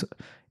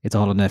 It's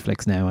all on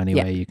Netflix now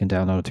anyway. Yeah. You can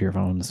download it to your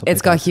phone and stuff.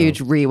 It's got huge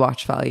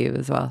rewatch value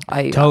as well.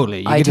 I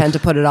tend to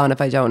put it on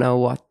if I don't know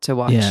what to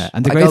watch. Yeah,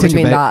 and the great thing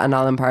between that and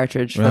Alan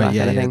Partridge for that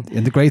kind of thing.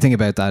 And the great thing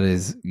about that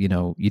is, you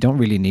don't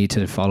really need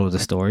to follow the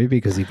story,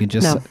 because you can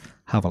just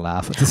have a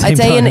laugh at the same I'd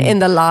say time. in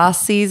the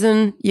last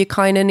season, you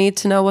kind of need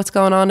to know what's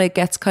going on. It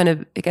gets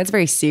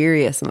very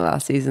serious in the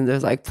last season.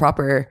 There's like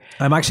proper.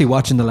 I'm actually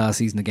watching the last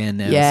season again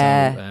now.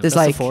 Yeah, so, there's that's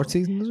like the fourth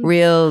season, is it?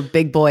 real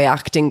big boy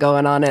acting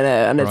going on in it,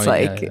 and it's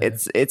Right, like yeah.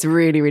 it's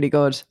really really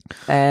good.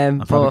 I'm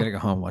probably but gonna go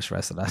home and watch the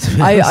rest of that. to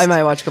be I honest.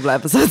 might watch a couple of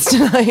episodes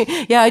tonight.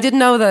 Yeah, I didn't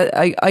know that.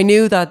 I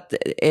knew that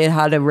it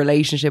had a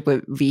relationship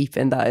with Veep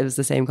and that it was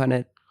the same kind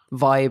of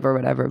vibe or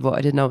whatever, but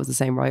I didn't know it was the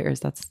same writers.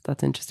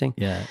 That's interesting.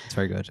 Yeah, it's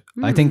very good.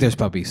 I think there's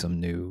probably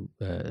some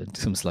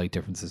some slight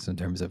differences in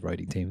terms of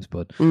writing teams,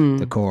 but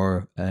the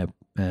core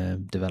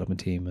development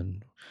team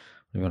and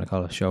what you want to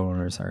call it,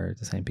 showrunners are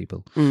the same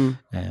people.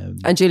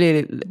 And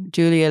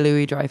Julia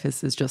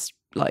Louis-Dreyfus is just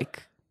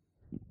like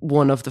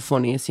one of the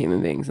funniest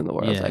human beings in the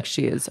world. Yeah. Like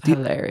she is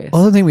hilarious.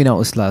 Other thing we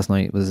noticed last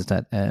night was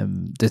that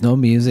there's no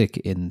music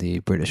in the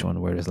British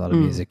one, where there's a lot of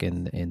music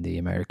in the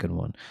American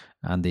one,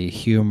 and the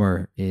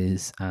humor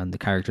and the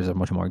characters are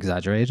much more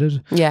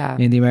exaggerated. Yeah.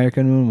 In the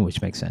American one,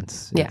 which makes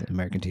sense. Yeah.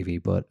 American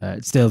TV, but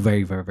it's still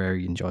very, very,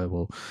 very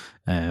enjoyable.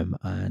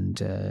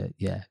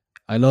 Yeah.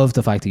 I love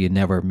the fact that you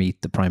never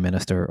meet the Prime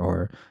Minister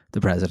or the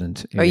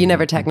President. Or you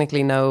never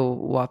technically know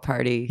what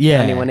party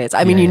Yeah. anyone is.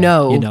 I mean, you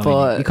know,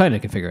 but you kind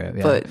of can figure it out.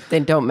 Yeah. but they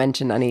don't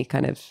mention any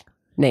kind of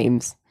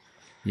names.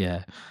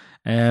 Yeah.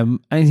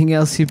 Anything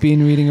else you've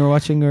been reading or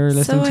watching or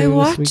listening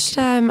to this week?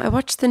 I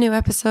watched the new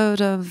episode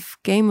of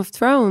Game of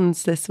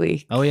Thrones this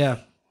week. Oh yeah.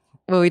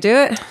 Will we do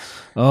it?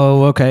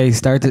 Oh, okay.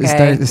 Start the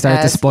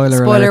spoiler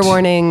Spoiler alert.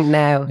 warning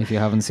now. If you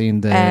haven't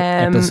seen the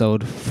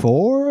episode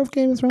 4 of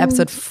Game of Thrones.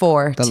 Episode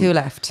 4, 2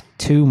 left.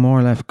 2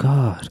 more left.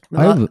 God. They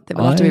have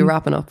a lot to be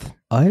wrapping up.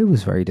 I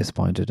was very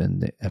disappointed in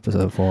the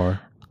episode 4.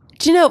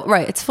 Do you know,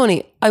 right, it's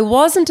funny. I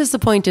wasn't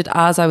disappointed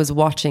as I was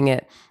watching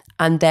it.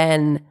 And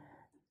then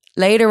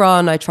later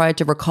on, I tried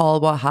to recall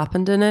what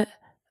happened in it.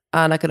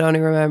 And I could only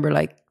remember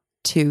like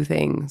 2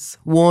 things.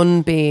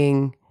 One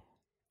being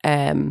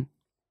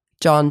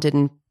John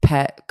didn't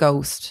pet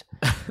Ghost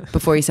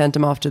before he sent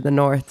him off to the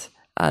north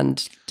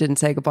and didn't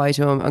say goodbye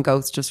to him, and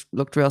Ghost just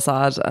looked real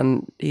sad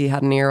and he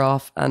had an ear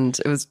off and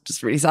it was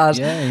just really sad.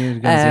 Yeah, he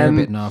got his ear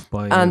bitten off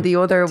by... And the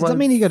other does was... that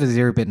mean he got his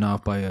ear bitten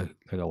off by a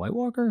White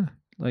Walker?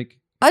 Like...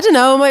 I don't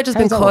know, it might have just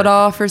How been does that cut work?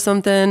 off or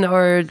something,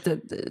 or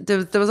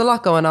there was a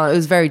lot going on. It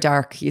was very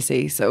dark, you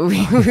see, so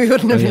we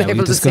wouldn't have been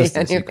able to see discussed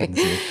this, you anyway. couldn't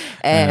see it.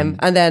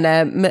 And then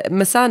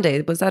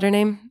Missandei, was that her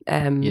name?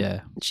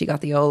 Yeah. She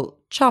got the old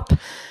chop.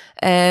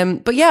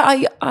 But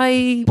yeah,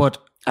 But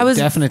I was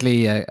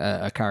definitely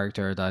a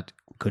character that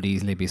could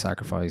easily be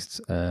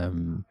sacrificed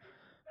in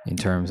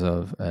terms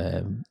of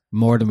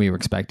more than we were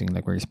expecting.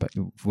 Like when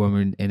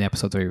we're in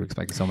episode 3, we were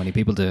expecting so many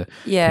people to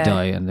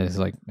die, and it's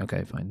like,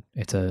 okay, fine,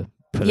 it's a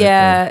political...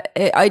 Yeah,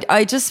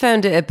 I just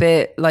found it a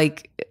bit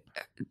like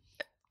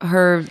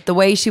the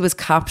way she was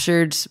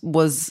captured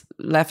was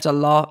left a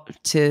lot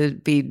to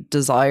be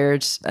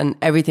desired, and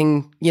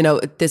everything, you know,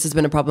 this has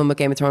been a problem with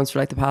Game of Thrones for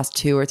like the past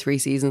 2 or 3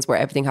 seasons, where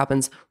everything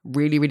happens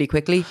really, really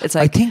quickly. It's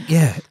like, I think,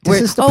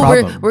 this is the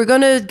problem. we're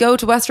going to go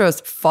to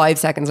Westeros. 5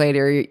 seconds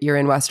later, you're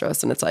in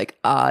Westeros, and it's like,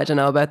 I don't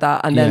know about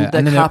that. And then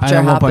the capture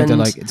at one point happened. they're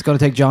like, it's going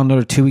to take John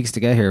another 2 weeks to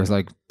get here. It's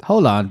like,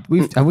 hold on,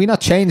 have we not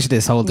changed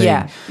this whole thing?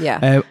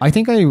 Yeah. I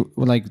think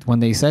when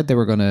they said they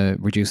were going to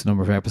reduce the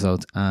number of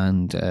episodes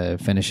and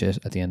finish it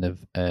at the end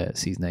of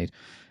season 8,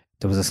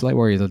 there was a slight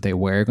worry that they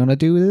were going to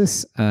do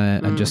this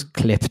and just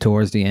clip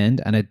towards the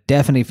end. And it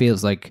definitely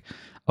feels like,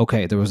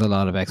 okay, there was a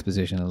lot of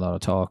exposition, a lot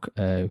of talk,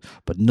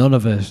 but none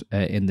of it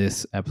in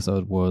this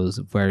episode was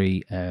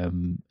very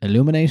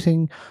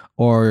illuminating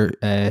or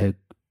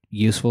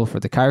useful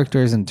for the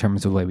characters in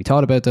terms of the way we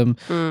thought about them.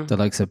 The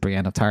likes of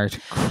Brienne Tart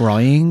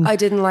crying. I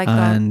didn't like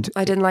and that.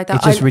 I didn't like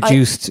that. It just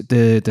reduced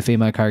the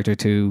female character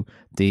to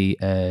the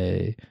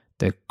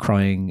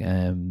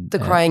crying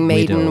crying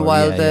maiden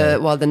widow,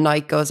 while the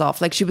night goes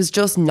off. Like she was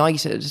just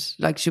knighted.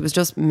 Like she was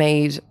just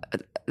made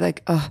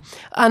like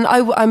and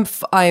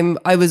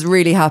I was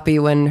really happy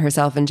when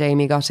herself and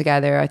Jamie got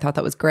together. I thought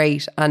that was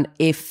great. And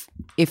if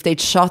they'd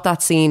shot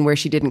that scene where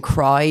she didn't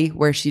cry,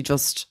 where she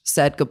just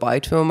said goodbye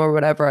to him or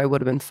whatever, I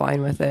would have been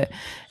fine with it.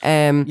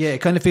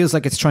 It kind of feels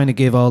like it's trying to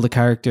give all the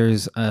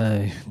characters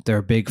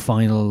their big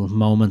final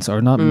moments,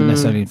 or not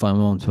necessarily final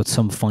moments, but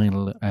some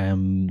final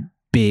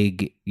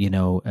big,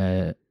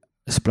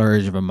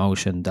 splurge of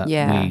emotion that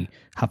we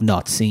have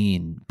not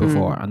seen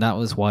before. And that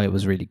was why it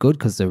was really good,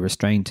 because the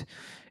restraint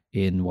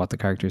in what the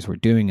characters were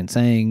doing and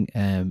saying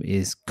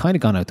is kind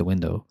of gone out the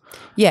window.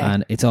 Yeah.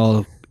 And it's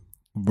all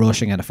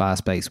rushing at a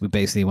fast pace. We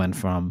basically went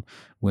from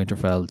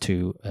Winterfell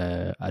to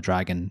a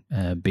dragon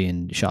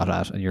being shot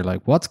at, and you're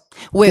like, what?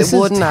 With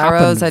wooden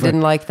arrows. I didn't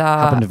like that.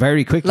 Happened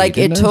very quickly. Like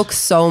it took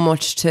so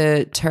much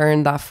to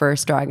turn that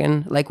first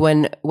dragon. Like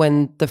when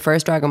the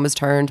first dragon was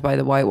turned by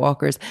the White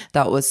Walkers,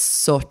 that was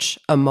such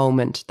a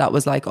moment. That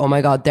was like, oh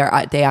my God,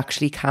 they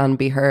actually can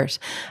be hurt.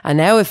 And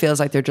now it feels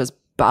like they're just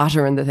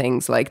battering the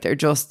things. Like they're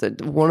just,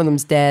 one of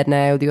them's dead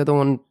now, the other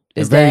one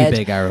is very dead.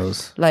 Big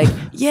arrows. Like,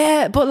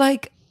 yeah, but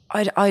like,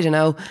 I don't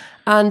know.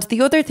 And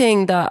the other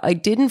thing that I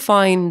didn't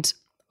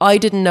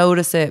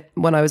notice it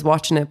when I was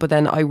watching it, but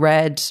then I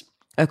read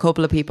a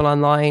couple of people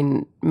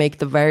online make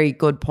the very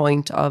good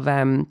point of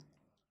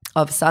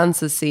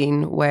Sansa's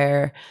scene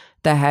where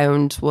the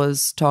Hound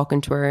was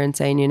talking to her and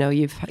saying, you know,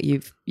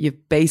 you've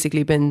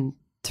basically been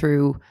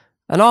through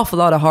an awful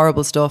lot of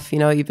horrible stuff. You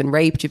know, you've been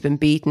raped, you've been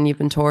beaten, you've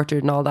been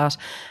tortured and all that.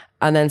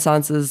 And then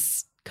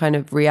Sansa's kind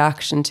of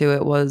reaction to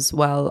it was,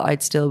 well,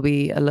 I'd still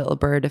be a little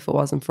bird if it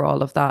wasn't for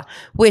all of that.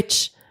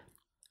 Which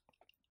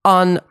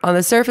on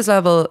the surface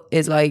level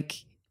is like,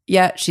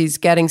 yeah, she's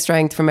getting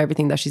strength from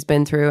everything that she's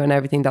been through and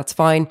everything, that's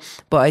fine.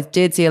 But I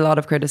did see a lot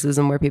of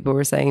criticism where people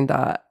were saying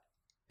that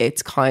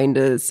it's kind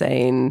of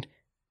saying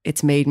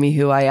it's made me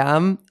who I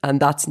am. And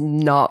that's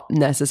not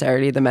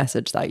necessarily the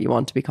message that you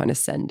want to be kind of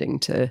sending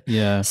to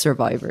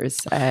survivors.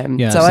 So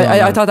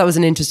I thought that was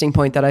an interesting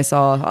point that I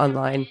saw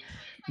online.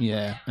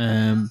 Yeah.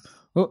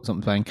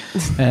 Something's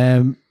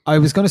playing. I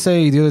was going to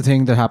say the other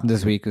thing that happened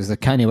this week was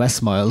that Kanye West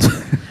smiled.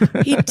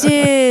 He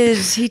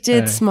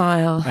did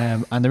smile.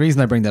 And the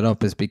reason I bring that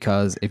up is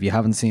because if you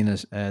haven't seen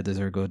it, there's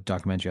a good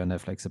documentary on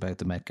Netflix about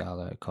the Met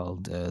Gala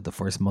called The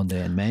First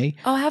Monday in May.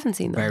 Oh, I haven't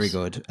seen that. Very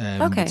good.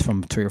 Okay. It's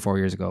from 3 or 4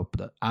 years ago,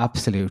 but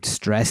absolute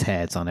stress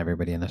heads on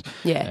everybody in it.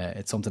 Yeah.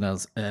 It's something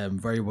else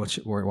very much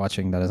worth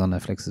watching that is on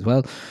Netflix as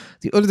well.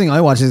 The other thing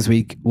I watched this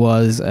week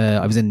was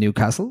I was in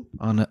Newcastle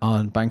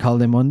on Bank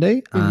Holiday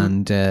Monday,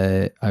 and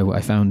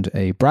I found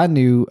a brand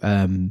new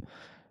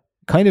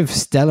kind of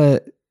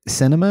Stella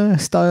cinema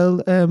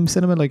style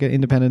cinema, like an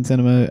independent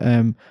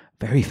cinema,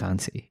 very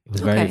fancy. It was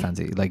very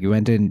fancy. Like you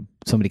went in,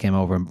 somebody came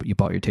over and you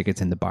bought your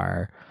tickets in the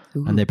bar.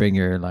 Ooh. And they bring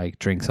your like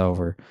drinks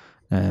over,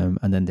 and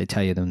then they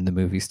tell you the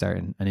movie's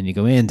starting, and then you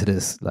go into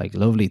this like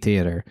lovely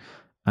theater,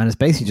 and it's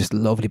basically just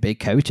lovely big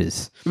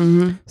couches.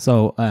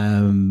 So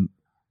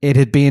it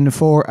had been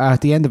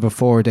at the end of a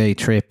 4-day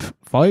trip,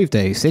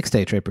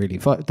 6-day trip really.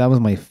 That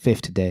was my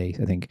 5th day,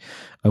 I think.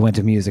 I went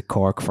to Music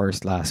Cork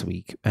first last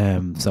week,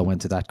 so I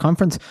went to that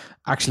conference.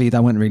 Actually,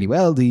 that went really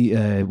well.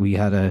 We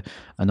had a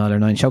Niall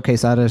 9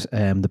 showcase at it.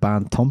 The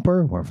band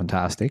Thumper were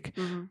fantastic.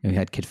 We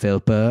had Kid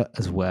Philpa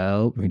as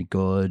well, really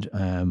good.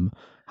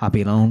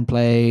 Happy Alone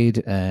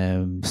played.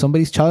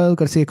 Somebody's Child,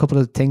 got to see a couple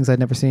of things I'd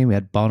never seen. We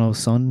had Bono's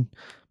son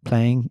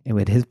playing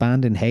with his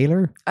band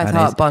Inhaler. I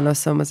thought Bono's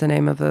son was the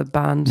name of a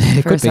band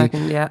for a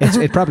second. Yeah,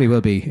 it probably will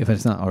be if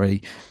it's not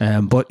already.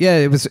 But yeah,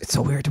 it's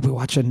so weird to be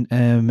watching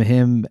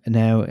him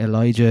now.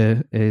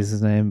 Elijah is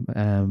his name,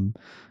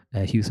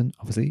 Hewson,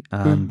 obviously,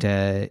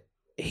 and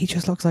he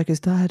just looks like his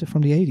dad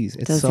from the 80s.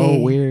 It's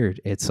weird.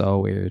 It's so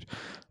weird.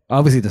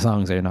 Obviously, the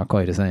songs are not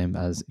quite the same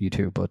as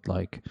U2, but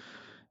like.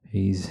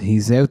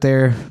 He's out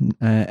there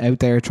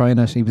trying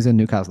it. He was in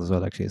Newcastle as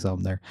well, actually. I saw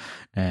him there.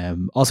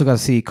 Also got to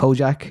see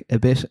Kojak a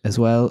bit as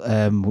well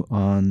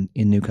in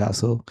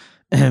Newcastle,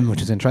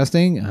 which is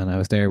interesting. And I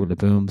was there with the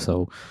Boom,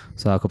 so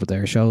saw a couple of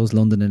their shows.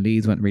 London and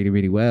Leeds went really,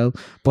 really well.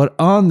 But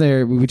on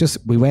there, we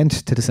went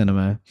to the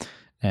cinema.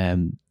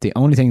 The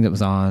only thing that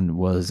was on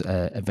was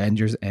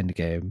Avengers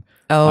Endgame.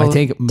 Oh, I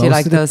think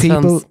most of the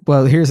people. Films?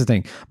 Well, here's the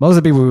thing: most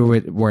of the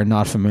people were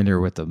not familiar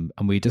with them,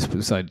 and we just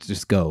decided to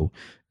just go.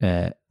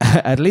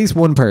 At least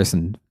one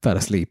person fell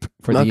asleep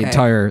for the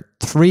entire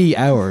 3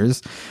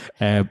 hours,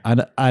 and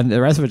the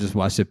rest of it just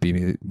watched it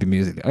be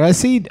music. I've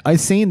seen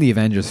the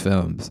Avengers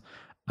films,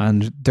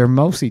 and they're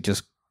mostly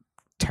just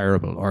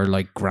terrible or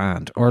like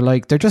grand or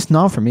like they're just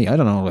not for me. I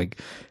don't know. Like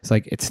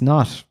it's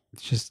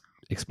just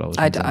explosions.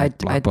 I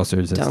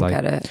blockbusters. Don't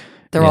get it.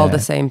 They're all the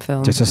same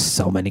film. There's just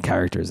so many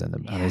characters in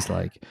them, and it's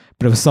like,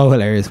 but it was so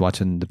hilarious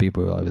watching the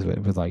people I was with.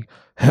 It was like,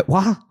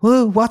 what?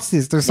 What's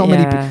this? There's so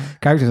many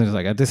characters, and it's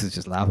like, this is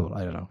just laughable.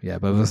 I don't know. Yeah,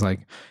 but it was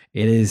like,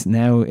 it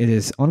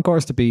is on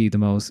course to be the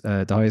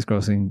highest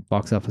grossing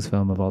box office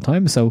film of all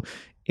time. So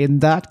in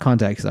that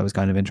context, I was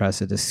kind of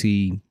interested to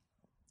see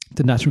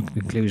the natural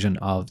conclusion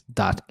of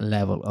that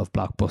level of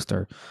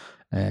blockbuster.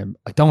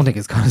 I don't think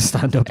it's going to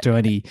stand up to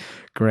any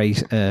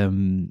greatest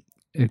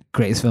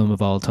film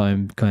of all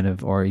time, kind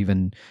of, or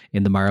even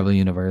in the Marvel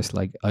universe.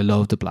 Like, I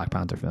loved the Black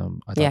Panther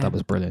film. I thought that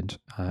was brilliant.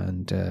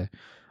 And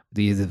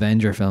these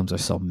Avenger films are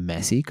so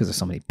messy because there's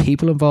so many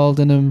people involved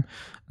in them.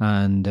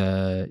 And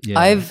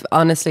I've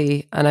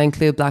honestly, and I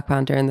include Black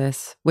Panther in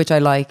this, which I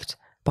liked,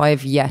 but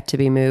I've yet to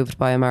be moved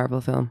by a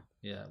Marvel film.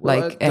 Yeah,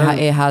 well,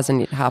 it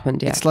hasn't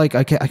happened yet. It's like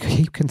I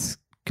keep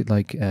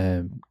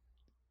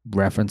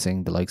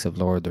referencing the likes of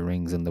Lord of the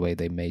Rings and the way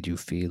they made you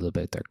feel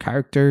about their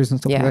characters and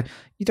stuff like that.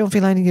 You don't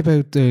feel anything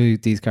about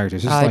these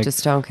characters. I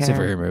just don't care.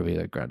 Superhero movie,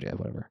 like grand,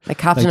 whatever. Like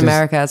Captain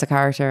America as a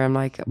character, I'm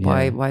like,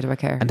 why do I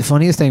care? And the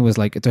funniest thing was,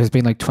 like, there's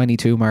been like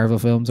 22 Marvel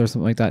films or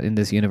something like that in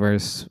this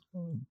universe.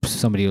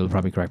 Somebody will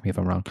probably correct me if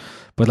I'm wrong,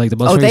 but like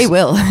they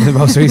will. The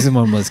most recent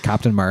one was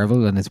Captain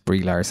Marvel, and it's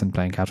Brie Larson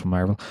playing Captain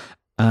Marvel,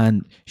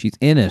 and she's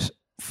in it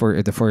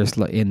for the first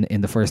in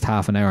the first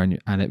half an hour,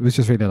 and it was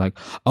just really like,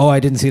 oh, I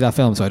didn't see that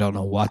film, so I don't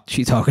know what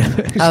she's talking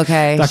about.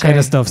 Okay, that kind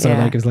of stuff. So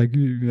like, it's like,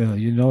 you have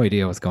no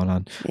idea what's going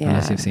on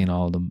unless you've seen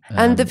all of them.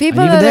 And the people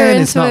and even that then,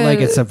 are it's not like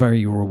it's a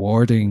very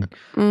rewarding,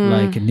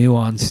 like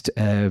nuanced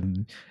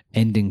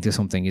ending to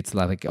something. It's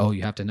like, oh,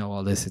 you have to know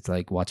all this. It's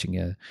like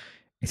watching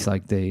it's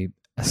like a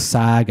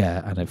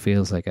saga, and it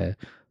feels like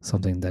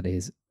something that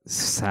is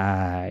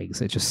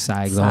sags. It just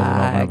sags over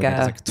and over again.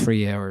 It's Saga. like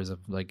 3 hours of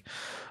like,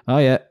 oh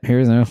yeah,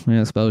 here's now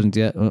explosions.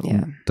 Yeah,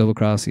 double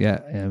cross. Yeah,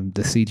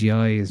 the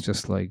CGI is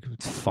just like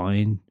it's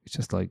fine. It's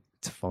just like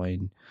it's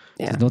fine.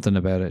 Yeah. There's nothing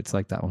about it. It's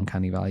like that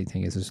Uncanny Valley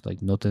thing. It's just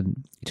like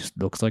nothing. It just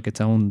looks like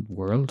its own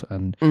world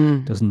and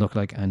doesn't look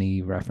like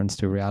any reference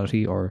to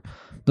reality or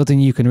nothing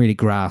you can really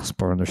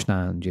grasp or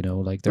understand. You know,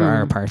 like there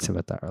are parts of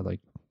it that are like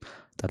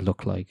that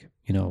look like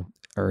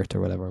Earth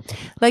or whatever.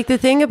 Like the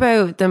thing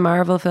about the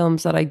Marvel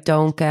films that I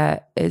don't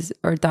get is,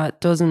 or that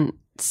doesn't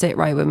sit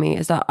right with me,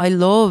 is that I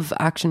love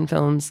action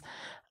films,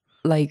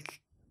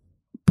 like,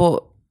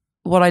 but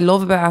what I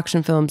love about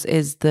action films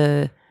is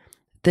the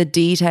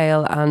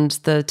detail and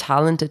the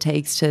talent it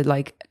takes to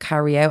like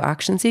carry out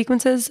action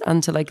sequences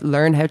and to like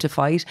learn how to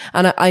fight.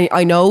 And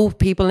I know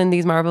people in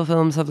these Marvel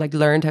films have like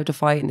learned how to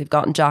fight and they've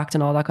gotten jacked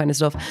and all that kind of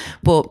stuff,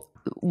 but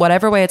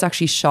whatever way it's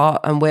actually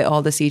shot and with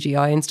all the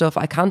CGI and stuff,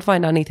 I can't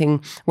find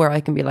anything where I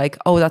can be like,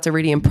 oh, that's a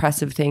really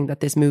impressive thing that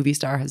this movie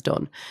star has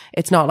done.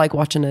 It's not like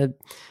watching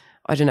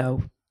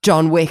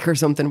John Wick or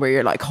something where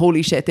you're like,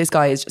 holy shit, this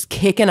guy is just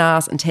kicking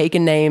ass and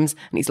taking names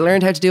and he's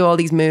learned how to do all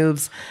these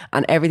moves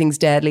and everything's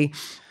deadly.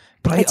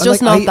 But it's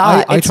just not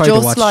that. I it's tried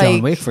just to watch like,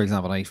 John Wick, for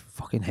example, and I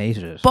fucking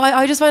hated it. But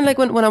I just find like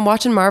when I'm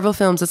watching Marvel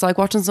films, it's like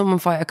watching someone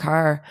fight a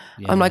car.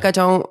 I'm like, I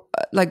don't.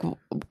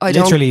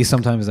 Literally,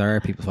 sometimes there are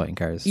people fighting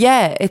cars.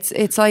 Yeah,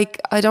 it's like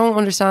I don't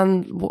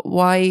understand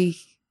why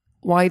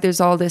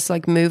there's all this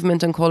like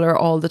movement and color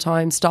all the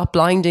time. Stop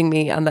blinding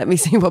me and let me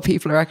see what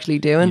people are actually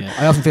doing. Yeah.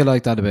 I often feel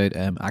like that about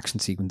action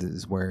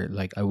sequences where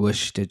like I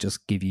wish to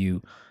just give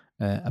you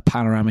a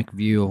panoramic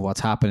view of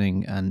what's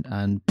happening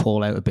and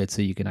pull out a bit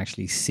so you can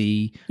actually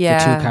see the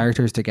two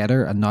characters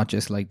together and not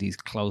just like these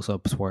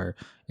close-ups where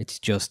it's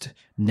just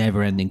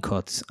never-ending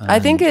cuts. I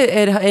think it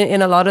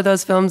in a lot of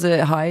those films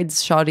it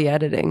hides shoddy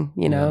editing,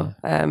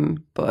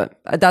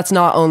 but that's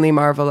not only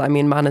Marvel. I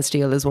mean, Man of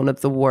Steel is one of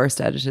the worst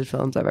edited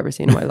films I've ever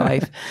seen in my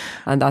life,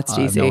 and that's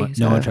DC.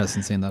 No interest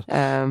in seeing that.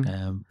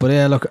 But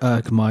yeah, look,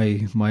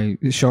 my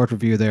short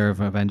review there of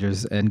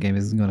Avengers Endgame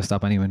isn't going to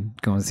stop anyone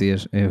going to see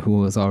it who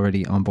was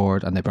already on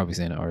board, and they've probably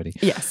seen it already.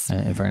 Yes.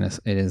 In fairness,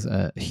 it is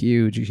a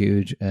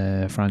huge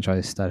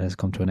franchise that has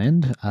come to an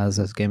end, as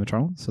Game of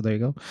Thrones. So there you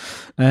go.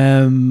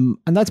 And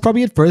that's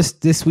probably it for us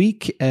this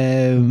week.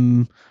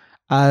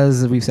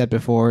 As we've said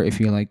before, if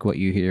you like what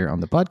you hear on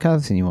the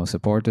podcast and you want to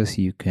support us,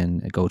 you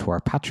can go to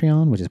our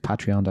Patreon, which is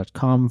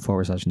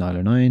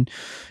patreon.com/Nialler9,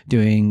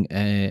 doing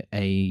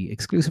a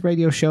exclusive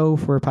radio show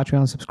for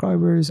Patreon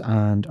subscribers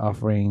and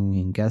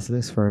offering guest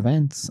lists for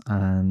events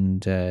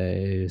and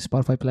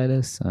Spotify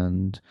playlists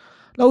and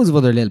loads of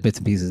other little bits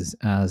and pieces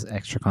as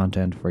extra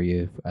content for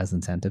you as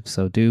incentives.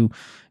 So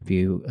if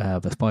you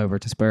have a spy over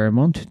to spare a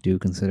month, do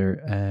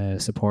consider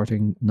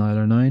supporting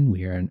Nialler9.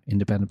 We are an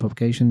independent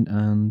publication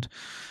and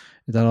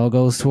that all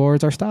goes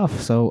towards our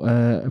staff. So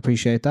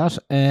appreciate that.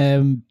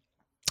 I'm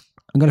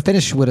going to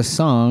finish with a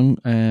song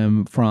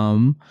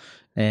from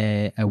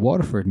a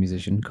Waterford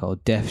musician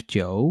called Deaf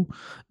Joe.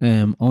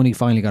 Only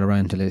finally got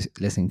around to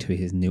listening to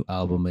his new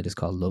album. It is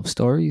called Love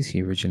Stories.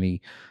 He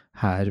originally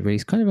had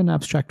released kind of an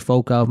abstract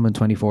folk album in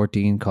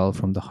 2014 called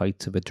From the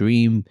Heights of a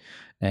Dream.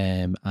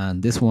 And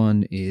this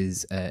one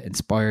is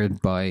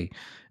inspired by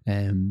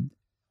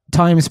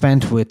time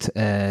spent with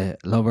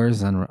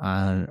lovers and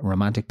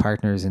romantic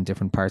partners in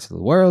different parts of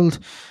the world.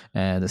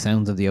 The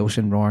sounds of the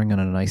ocean roaring on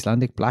an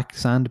Icelandic black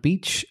sand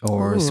beach,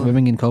 or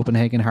swimming in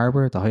Copenhagen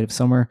harbour at the height of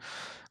summer,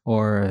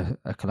 or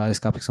a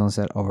kaleidoscopic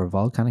sunset over a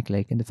volcanic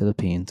lake in the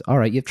Philippines. All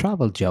right, you've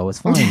travelled, Joe. It's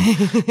fine.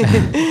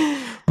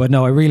 But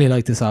no, I really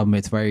like this album.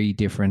 It's very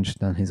different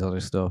than his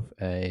other stuff.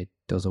 It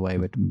does away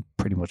with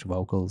pretty much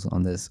vocals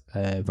on this.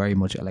 Very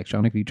much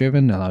electronically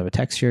driven, a lot of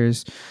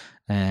textures,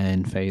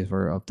 in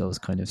favour of those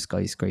kind of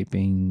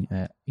skyscraping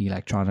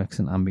electronics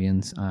and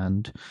ambience.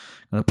 And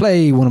I'm going to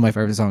play one of my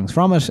favourite songs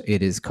from it.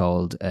 It is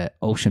called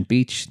Ocean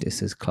Beach.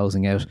 This is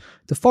closing out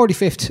the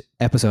 45th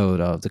episode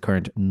of the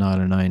current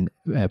Nialler9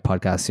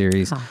 podcast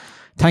series.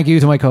 Thank you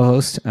to my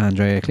co-host,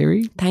 Andrea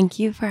Cleary. Thank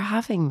you for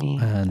having me,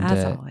 and,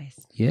 as always.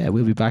 Yeah,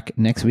 we'll be back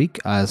next week,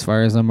 as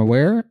far as I'm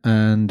aware.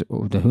 And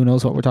who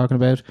knows what we're talking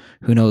about?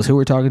 Who knows who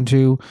we're talking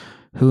to?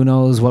 Who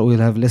knows what we'll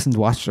have listened,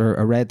 watched,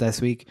 or read this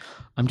week?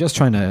 I'm just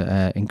trying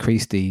to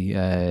increase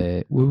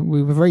the... we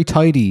have a very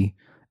tidy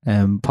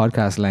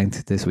podcast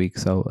length this week.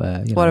 So,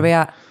 what are we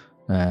at?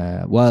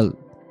 Well,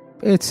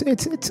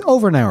 it's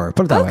over an hour.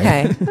 Put it that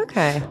way.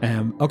 Okay.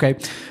 Okay.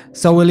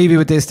 So we'll leave you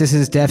with this. This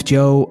is Deaf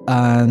Joe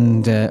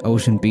and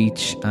Ocean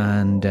Beach.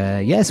 And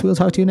yes, we'll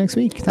talk to you next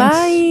week. Thanks.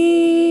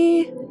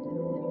 Bye.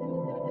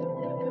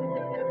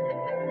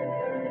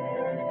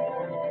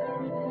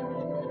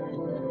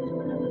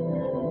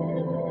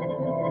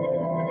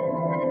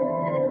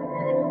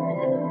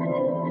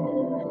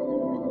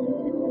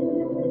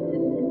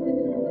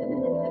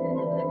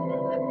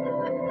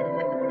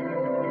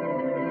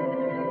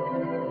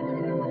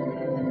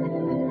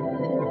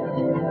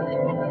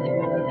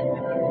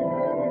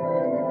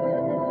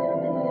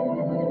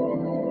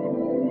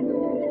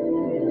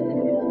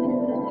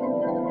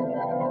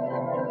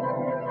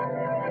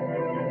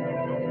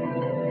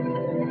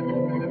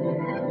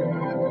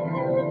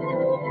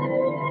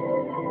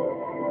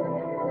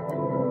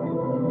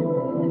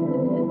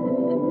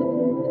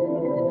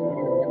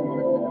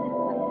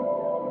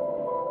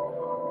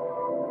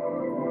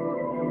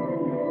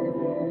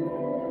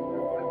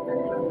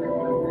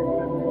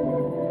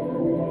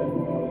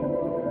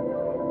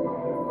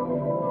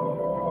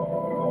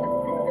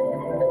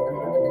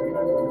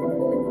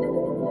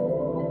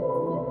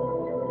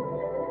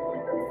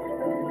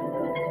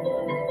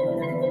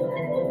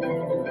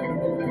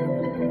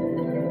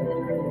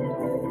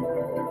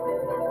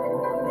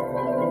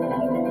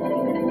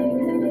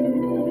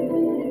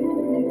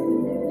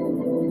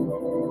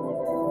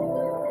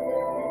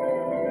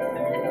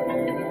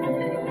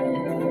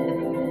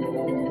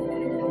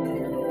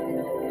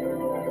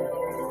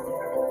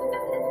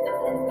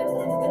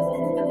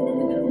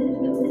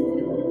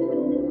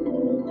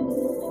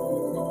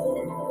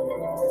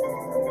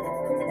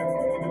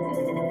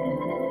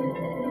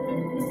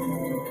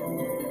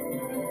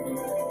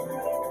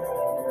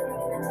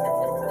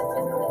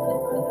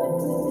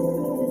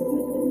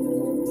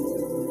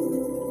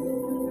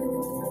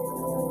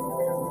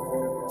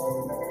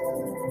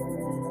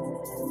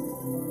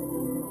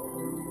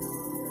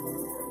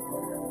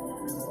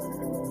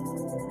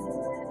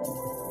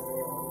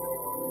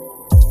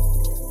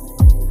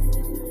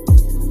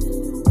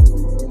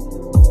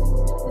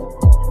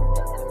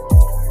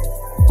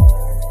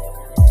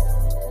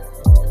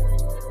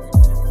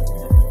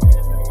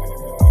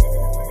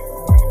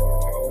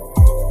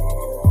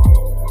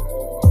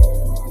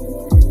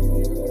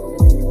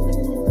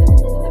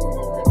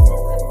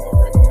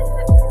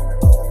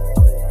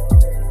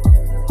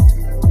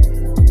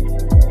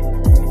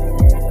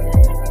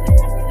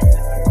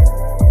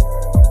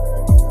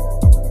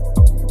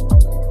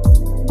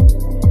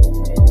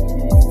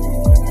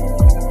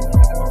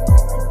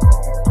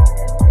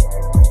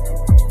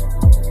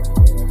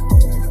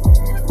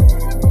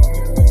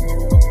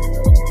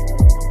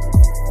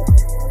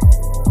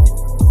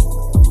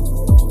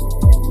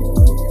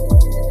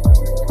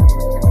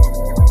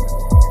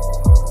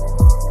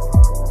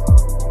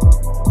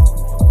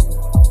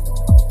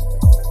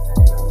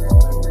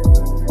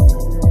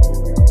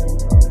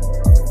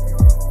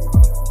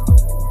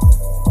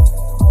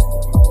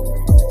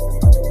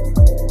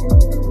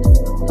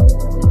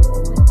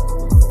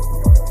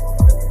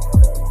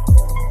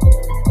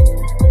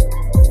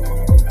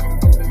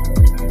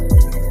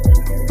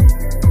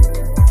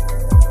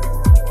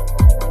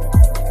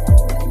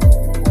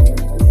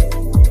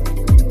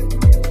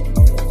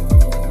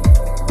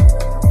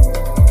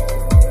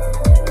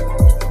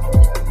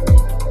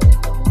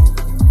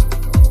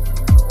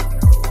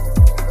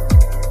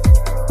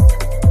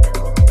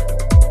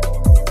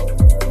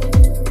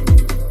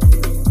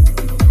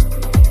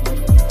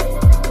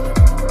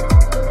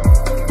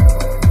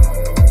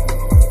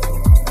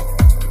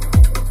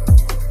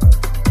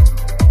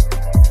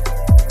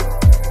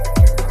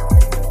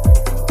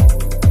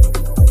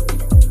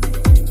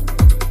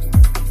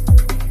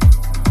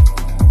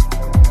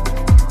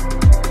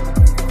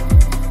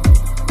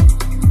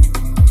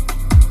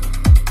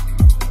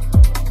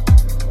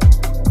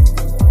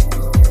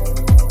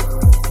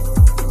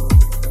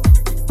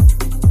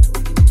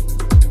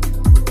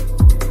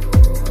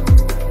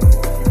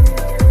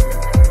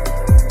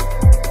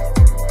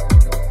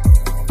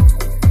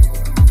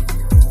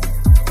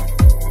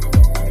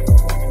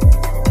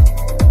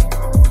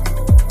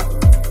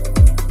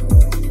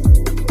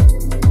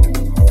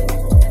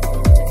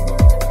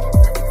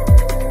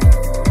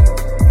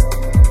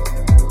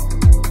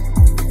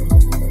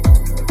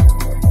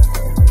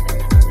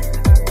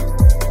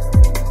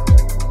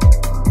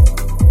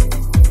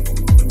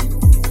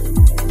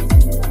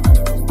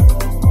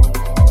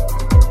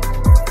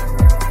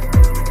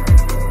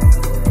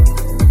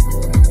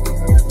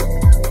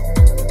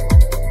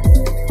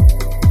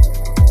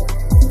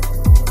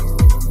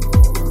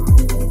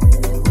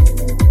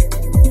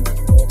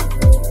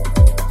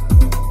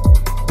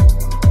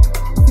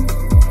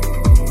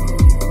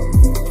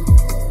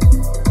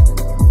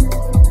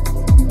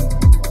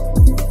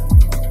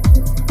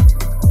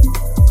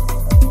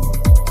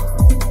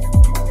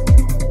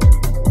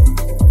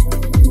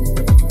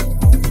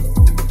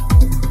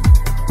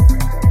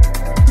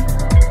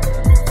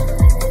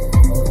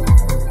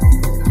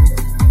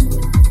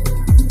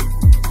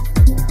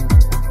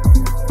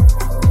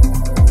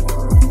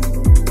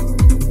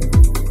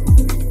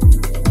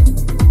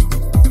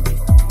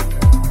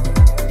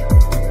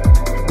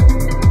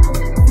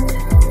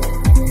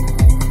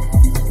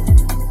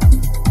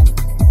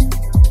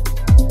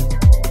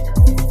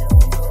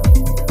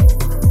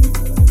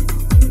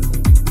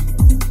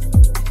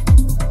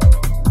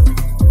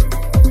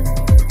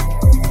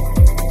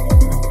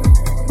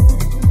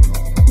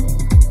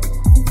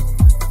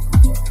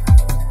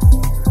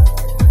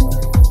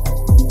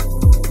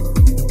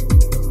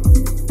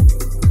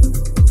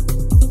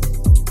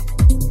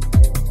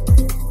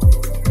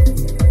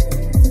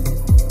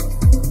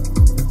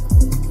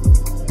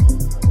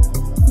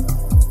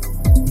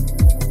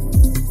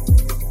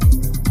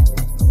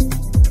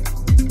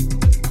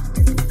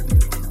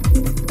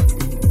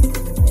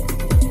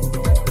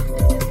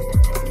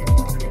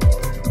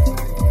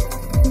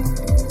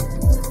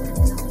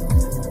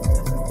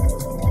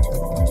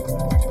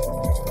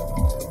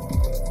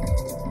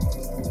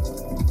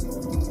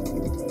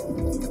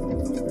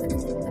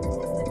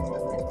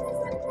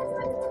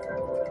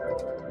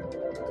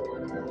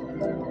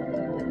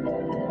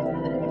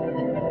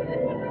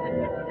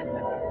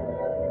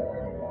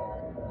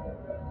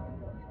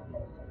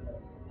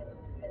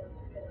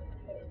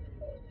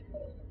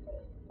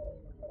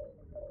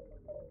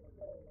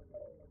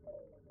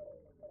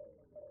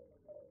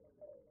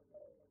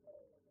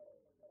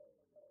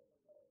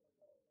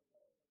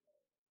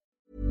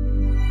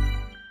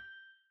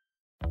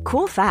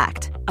 Cool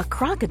fact, a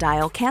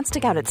crocodile can't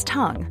stick out its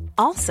tongue.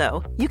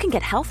 Also, you can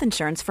get health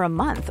insurance for a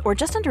month or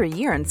just under a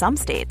year in some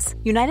states.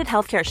 United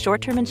Healthcare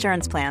short-term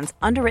insurance plans,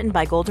 underwritten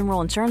by Golden Rule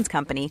Insurance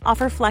Company,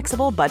 offer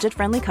flexible,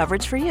 budget-friendly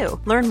coverage for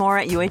you. Learn more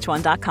at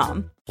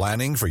uh1.com.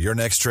 Planning for your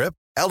next trip?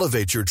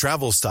 Elevate your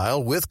travel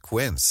style with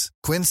Quince.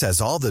 Quince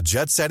has all the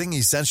jet-setting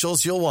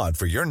essentials you'll want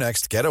for your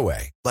next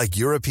getaway, like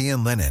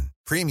European linen,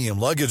 premium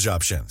luggage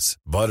options,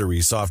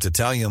 buttery soft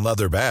Italian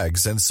leather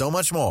bags, and so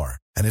much more.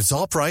 And it's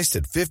all priced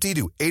at 50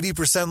 to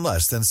 80%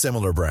 less than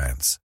similar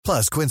brands.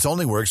 Plus, Quince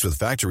only works with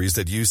factories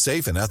that use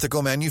safe and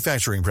ethical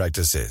manufacturing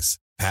practices.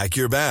 Pack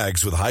your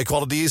bags with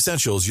high-quality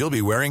essentials you'll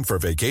be wearing for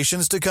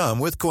vacations to come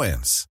with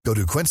Quince. Go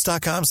to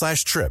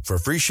quince.com/trip for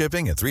free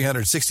shipping and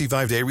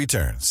 365-day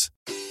returns.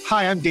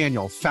 Hi, I'm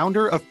Daniel,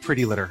 founder of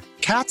Pretty Litter.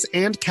 Cats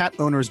and cat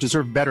owners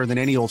deserve better than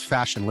any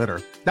old-fashioned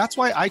litter. That's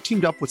why I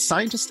teamed up with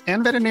scientists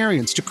and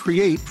veterinarians to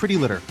create Pretty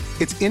Litter.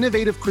 Its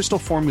innovative crystal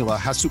formula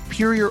has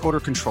superior odor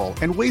control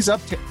and weighs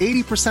up to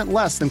 80%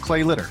 less than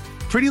clay litter.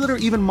 Pretty Litter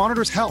even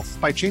monitors health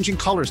by changing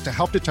colors to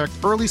help detect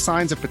early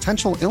signs of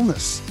potential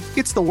illness.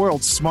 It's the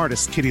world's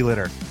smartest kitty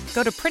litter.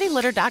 Go to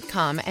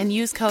prettylitter.com and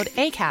use code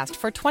ACAST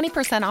for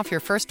 20% off your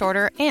first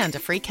order and a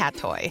free cat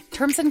toy.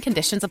 Terms and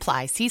conditions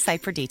apply. See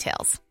site for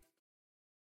details.